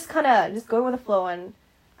now we're just kind of just going with the flow, and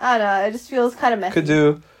I don't know, it just feels kind of messy. Could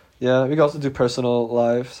do, yeah. We could also do personal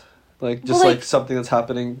lives, like just But, like like- something that's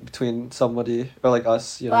happening between somebody or like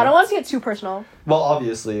us. You know. But I don't want to get too personal. Well,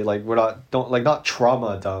 obviously, like we're not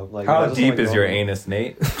trauma dumb. Like How just deep something is your normal. anus,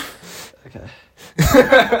 Nate? Okay.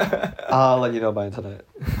 I'll let you know by tonight.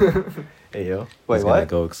 Hey yo. Wait, He's gonna what?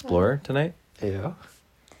 go explore tonight. Hey yo.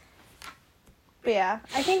 But yeah,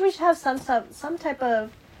 I think we should have some type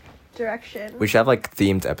of direction. We should have like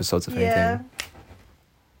themed episodes if yeah, anything.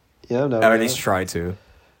 Yeah, no. Or at least try to.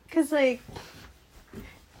 cause like, do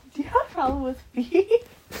you have a problem with me?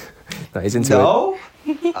 No, he's into it. No.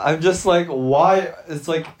 I'm just like, why?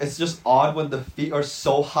 It's just odd when the feet are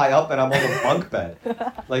so high up and I'm on the bunk bed.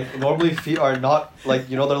 Like normally feet are not like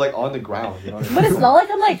they're like on the ground. You know what I mean? But it's not like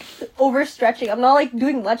I'm like overstretching. I'm not like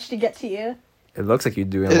doing much to get to you. It looks like you're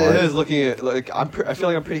doing It a lot. is looking at like I feel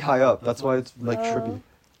like I'm pretty high up. That's why it's like trippy.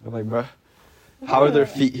 I'm like, bruh, how are there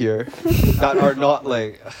feet here that are not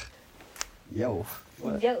like, yo,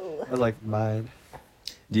 what? Yo, Or like mine.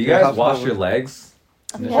 Do you Yeah, guys have wash fun your with- legs?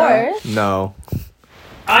 of course. No.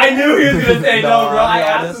 I knew he was gonna say No, no, bro. I'll I be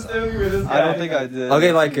asked honest, him to this guy. I don't think I did.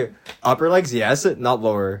 Okay, like upper legs, yes, not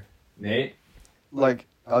lower. Nate, Like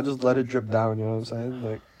I'll just let it drip down. You know what I'm saying?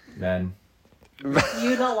 Like man,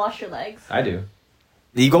 You don't wash your legs. I do.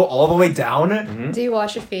 You go all the way down. Mhm. Do you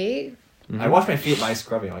wash your feet? I wash my feet by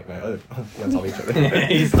scrubbing like my other. That's all each other.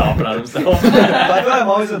 He's stomping on himself. But I feel like I'm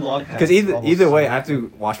always in long pants. Because either almost. way, I have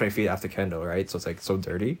to wash my feet after kendo, right? So it's like so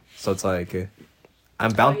dirty. So it's like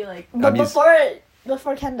I'm How bound. do you like? But I'm used-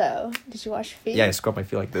 before kendo, did you wash your feet? Yeah, I scrub my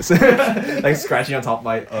feet like this, like scratching on top of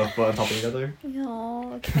my foot on top of each other.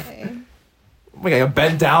 Oh, okay. Oh my god, I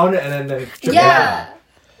bend down and then Yeah.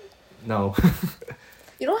 No,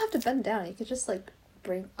 You don't have to bend down. You could just like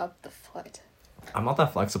bring up the foot. I'm not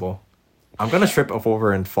that flexible. I'm gonna trip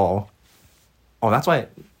over and fall. Oh, that's why.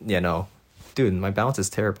 Yeah, no, dude, my balance is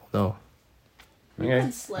terrible. No, You Okay.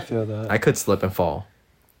 can slip feel that. I could slip and fall.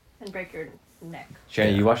 and break your neck.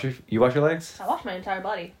 Shannon, you wash your legs? I wash my entire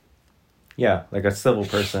body. Yeah, like a civil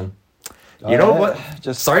person. You know what?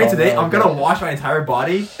 Just Starting calm today, down, I'm gonna bro. wash my entire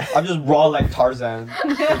body I'm just raw like Tarzan.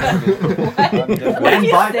 What did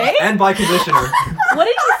you say? and by conditioner. What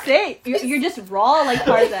did you say? You're just raw like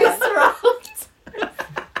Tarzan.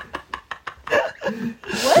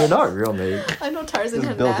 You're not real, mate. I know Tarzan Just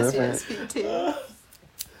had built nasty different. ass feet too.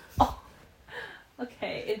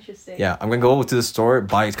 Okay, interesting. Yeah, I'm gonna go to the store,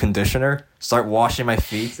 buy conditioner, start washing my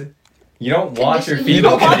feet. You don't wash your Conditioner. feet You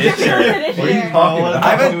with don't wash your conditioner. feet with What are you conditioner. talking Oh, about?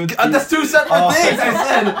 I haven't. That's two separate Oh. things. I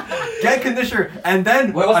said get conditioner and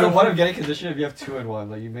then. Wait, what's I the don't point of getting conditioner if you have 2 in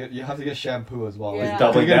 1? Like you have to get shampoo as well. Yeah. Like,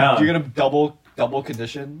 Doubling you're gonna, down. You're gonna double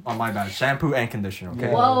condition. Oh my bad. Shampoo and conditioner.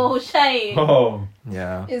 Okay. Whoa, Shay. Oh.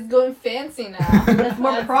 Yeah. It's going fancy now. That's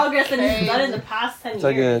more progress than he's crazy. done in the past 10 It's years.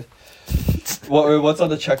 like good. What's on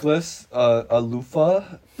the checklist? A loofah.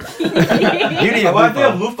 You need a When I think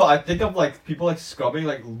of loofah. loofah, I think of like people like scrubbing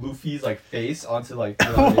like Luffy's like face onto like, you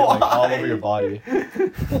know what I mean? Like all over your body. You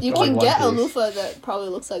Like can one get a piece. loofah that probably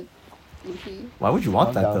looks like Luffy. Why would you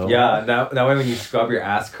want that I'm down. though? Yeah, that way when you scrub your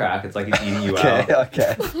ass crack, it's like it's eating you Okay, out.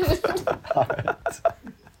 okay. Alright.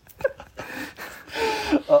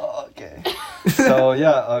 Okay. So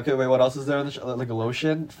yeah, okay. Wait, what else is there on the like a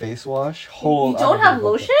lotion, face wash, whole. You don't have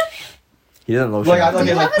lotion? He doesn't lotion. Like, I Do Okay,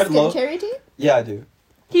 you like, have a put lo- skincare routine? Yeah, I do.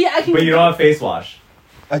 He actually. But you don't have face wash.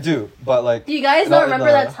 I do, but like. Do you guys Not not in remember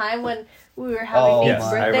the- that time when we were having Oh, Nate's yes,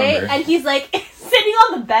 I birthday remember. and he's like sitting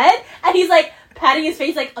on the bed and he's like patting his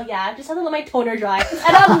face like, oh yeah, I just have to let my toner dry.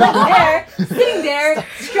 And I'm like there, sitting there,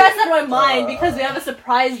 stressed out of my mind because we have a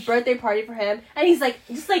surprise birthday party for him. And he's like,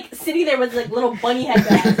 just like sitting there with like little bunny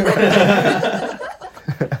headband.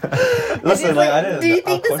 Listen, like I didn't. Do you think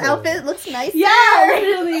I'll this quit it. outfit looks nice? Yeah,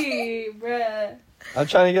 really, bruh. I'm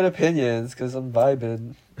trying to get opinions because I'm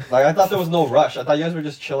vibing. Like I thought there was no rush. I thought you guys were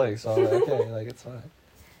just chilling. So I'm like, okay, like it's fine.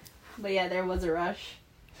 But yeah, there was a rush.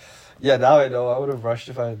 Yeah, now I know. I would have rushed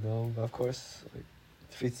if I had known. But of course, like,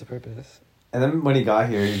 defeats the purpose. And then when he got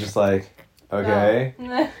here, you're just like, okay.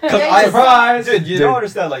 Cause I Surprise! dude, you don't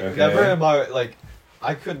understand. Like, Okay. never in my like,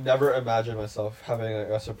 I could never imagine myself having like,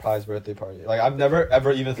 a surprise birthday party. Like, I've never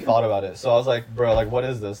ever even thought about it. So I was like, bro, like, what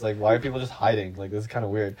is this? Like, why are people just hiding? Like, this is kind of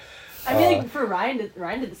weird. I mean, like, for Ryan did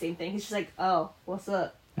the same thing. He's just like, oh, what's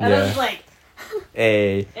up? And I Yeah. was like,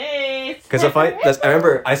 Hey. hey. Because if I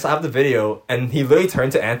remember, I saw the video, and he literally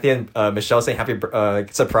turned to Anthony and Michelle saying "Happy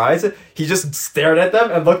surprise." He just stared at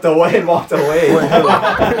them and looked away and walked away.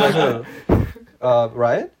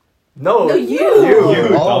 Ryan? No, No, you.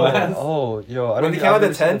 dumbass. Oh, yo, I when don't they came out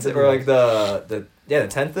the tent or like the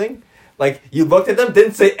tent thing, like you looked at them,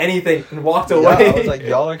 didn't say anything, and walked away. Yeah, I was like,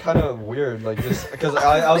 y'all are kind of weird. Like, just because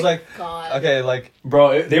I was like, God. okay, like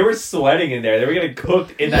Bro, they were sweating in there. They were getting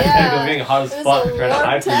cooked in that Yeah. tent. It was getting hot as It was fuck a trying to warm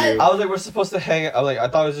hide from tent. you. I was like, we're supposed to hang. I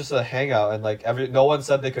thought it was just a hangout, and like no one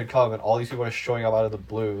said they could come, and all these people are showing up out of the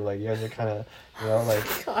blue. Like, you guys are kind of, you know,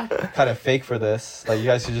 like God. kind of fake for this. Like, you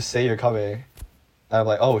guys should just say you're coming. And I'm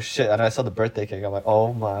like, oh shit! And I saw the birthday cake. I'm like,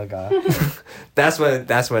 oh my god. that's when it.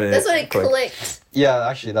 That's when it clicked. Yeah,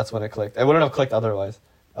 actually, that's when it clicked. It wouldn't have clicked otherwise.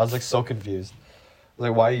 I was like so confused. I was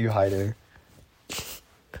like, why are you hiding?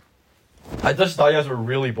 I just thought you guys were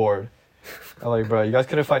really bored. I'm like, bro, you guys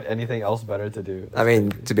couldn't find anything else better to do. I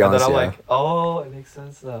mean, to be And honest, then I'm yeah. like, oh, it makes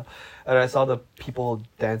sense now. And I saw the people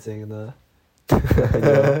dancing in the Oh,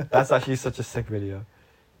 video. That's actually such a sick video.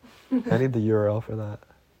 I need the URL for that.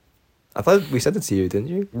 I thought we sent it to you, didn't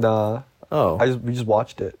you? Nah, Oh, we just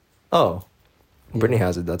watched it. oh, Brittany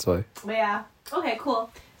has it. That's why. But yeah. Okay, cool.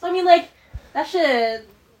 So I mean, like, that should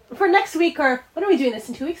for next week or when are we doing this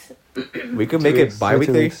in 2 weeks? We could make it 2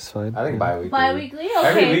 bi-weekly. weeks is fine. I think bi-weekly. Bi-weekly. Okay.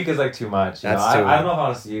 Every week is like too much. You That's know? too I don't know if I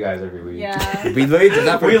want to see you guys every week. Yeah. We literally did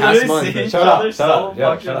that for We the past literally month. see each Shut up, other shut so up, yeah,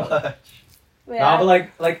 fucking shut up. much. Yeah. No, but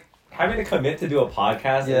like having to commit to do a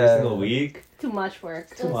podcast Yeah. every single week, Too much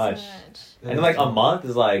work. too much. That's And then like a month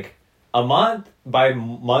is like a month, by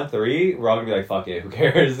month 3, we're all gonna be like, fuck it, who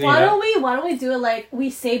cares? You Why know? don't we do it like we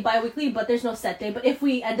say bi-weekly, but there's no set day. But if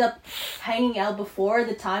we end up hanging out before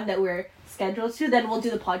the time that we're scheduled to, then we'll do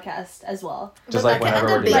the podcast as well. Just But like that whenever can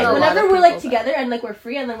end we're up being Like a lot whenever of we're like people, together and like we're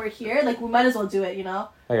free and then we're here, like we might as well do it, you know?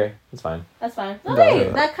 Okay, that's fine. That's fine. I'm Okay, down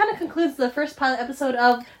with that kind of concludes the first pilot episode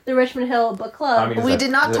of the Richmond Hill Book Club. I mean, but we Is did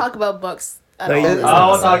that- not is it- talk about books at No, all. you- this Oh,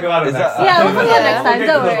 we'll episode. talk about it Is next that- time. Yeah, we'll talk about it next We'll time. get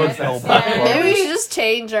Don't to those worry. ones next Yeah. time. Maybe we should just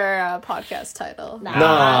change our podcast title. Nah,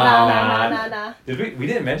 No. nah. Did we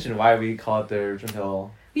didn't mention why we call it the Richmond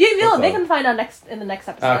Hill. You know, Book they club. can find out in the next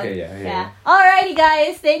episode. Okay, yeah. Alrighty,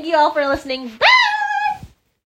 guys. Thank you all for listening. Bye.